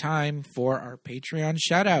it's time for our Patreon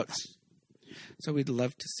shout-outs. So we'd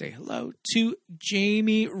love to say hello to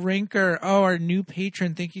Jamie Rinker, our new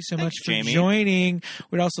patron. Thank you so much for joining.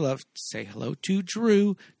 We'd also love to say hello to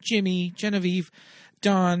Drew, Jimmy, Genevieve,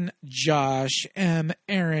 Don, Josh, M,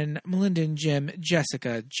 Aaron, Melinda and Jim,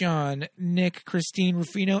 Jessica, John, Nick, Christine,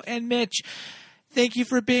 Rufino, and Mitch. Thank you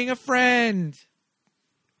for being a friend.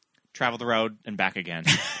 Travel the road and back again.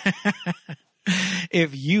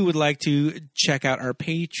 If you would like to check out our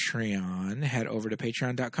Patreon, head over to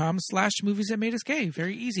patreon.com/movies that made us gay.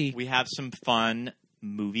 Very easy. We have some fun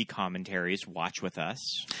movie commentaries. Watch with us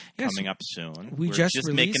coming up soon. We're just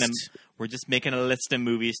making a list of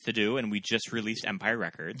movies to do, and we just released Empire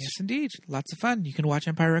Records. Yes, indeed. Lots of fun. You can watch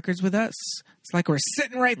Empire Records with us. It's like we're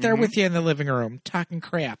sitting right there with you in the living room talking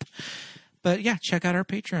crap. But yeah, check out our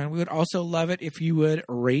Patreon. We would also love it if you would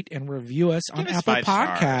rate and review us on Apple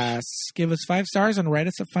Podcasts. Give us 5 stars and write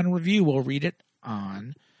us a fun review. We'll read it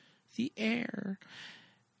on the air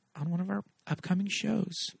on one of our upcoming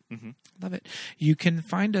shows. Mm-hmm. Love it. You can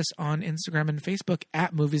find us on Instagram and Facebook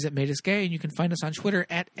at Movies That Made Us Gay, and you can find us on Twitter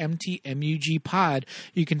at MTMUGPod.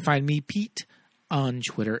 You can find me, Pete, on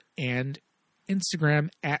Twitter and Instagram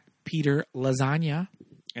at Peter Lasagna.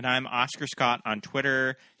 And I'm Oscar Scott on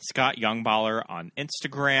Twitter, Scott Youngballer on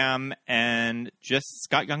Instagram, and just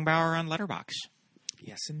Scott Youngbauer on Letterboxd.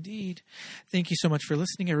 Yes, indeed. Thank you so much for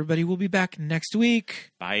listening, everybody. We'll be back next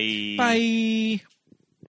week. Bye. Bye.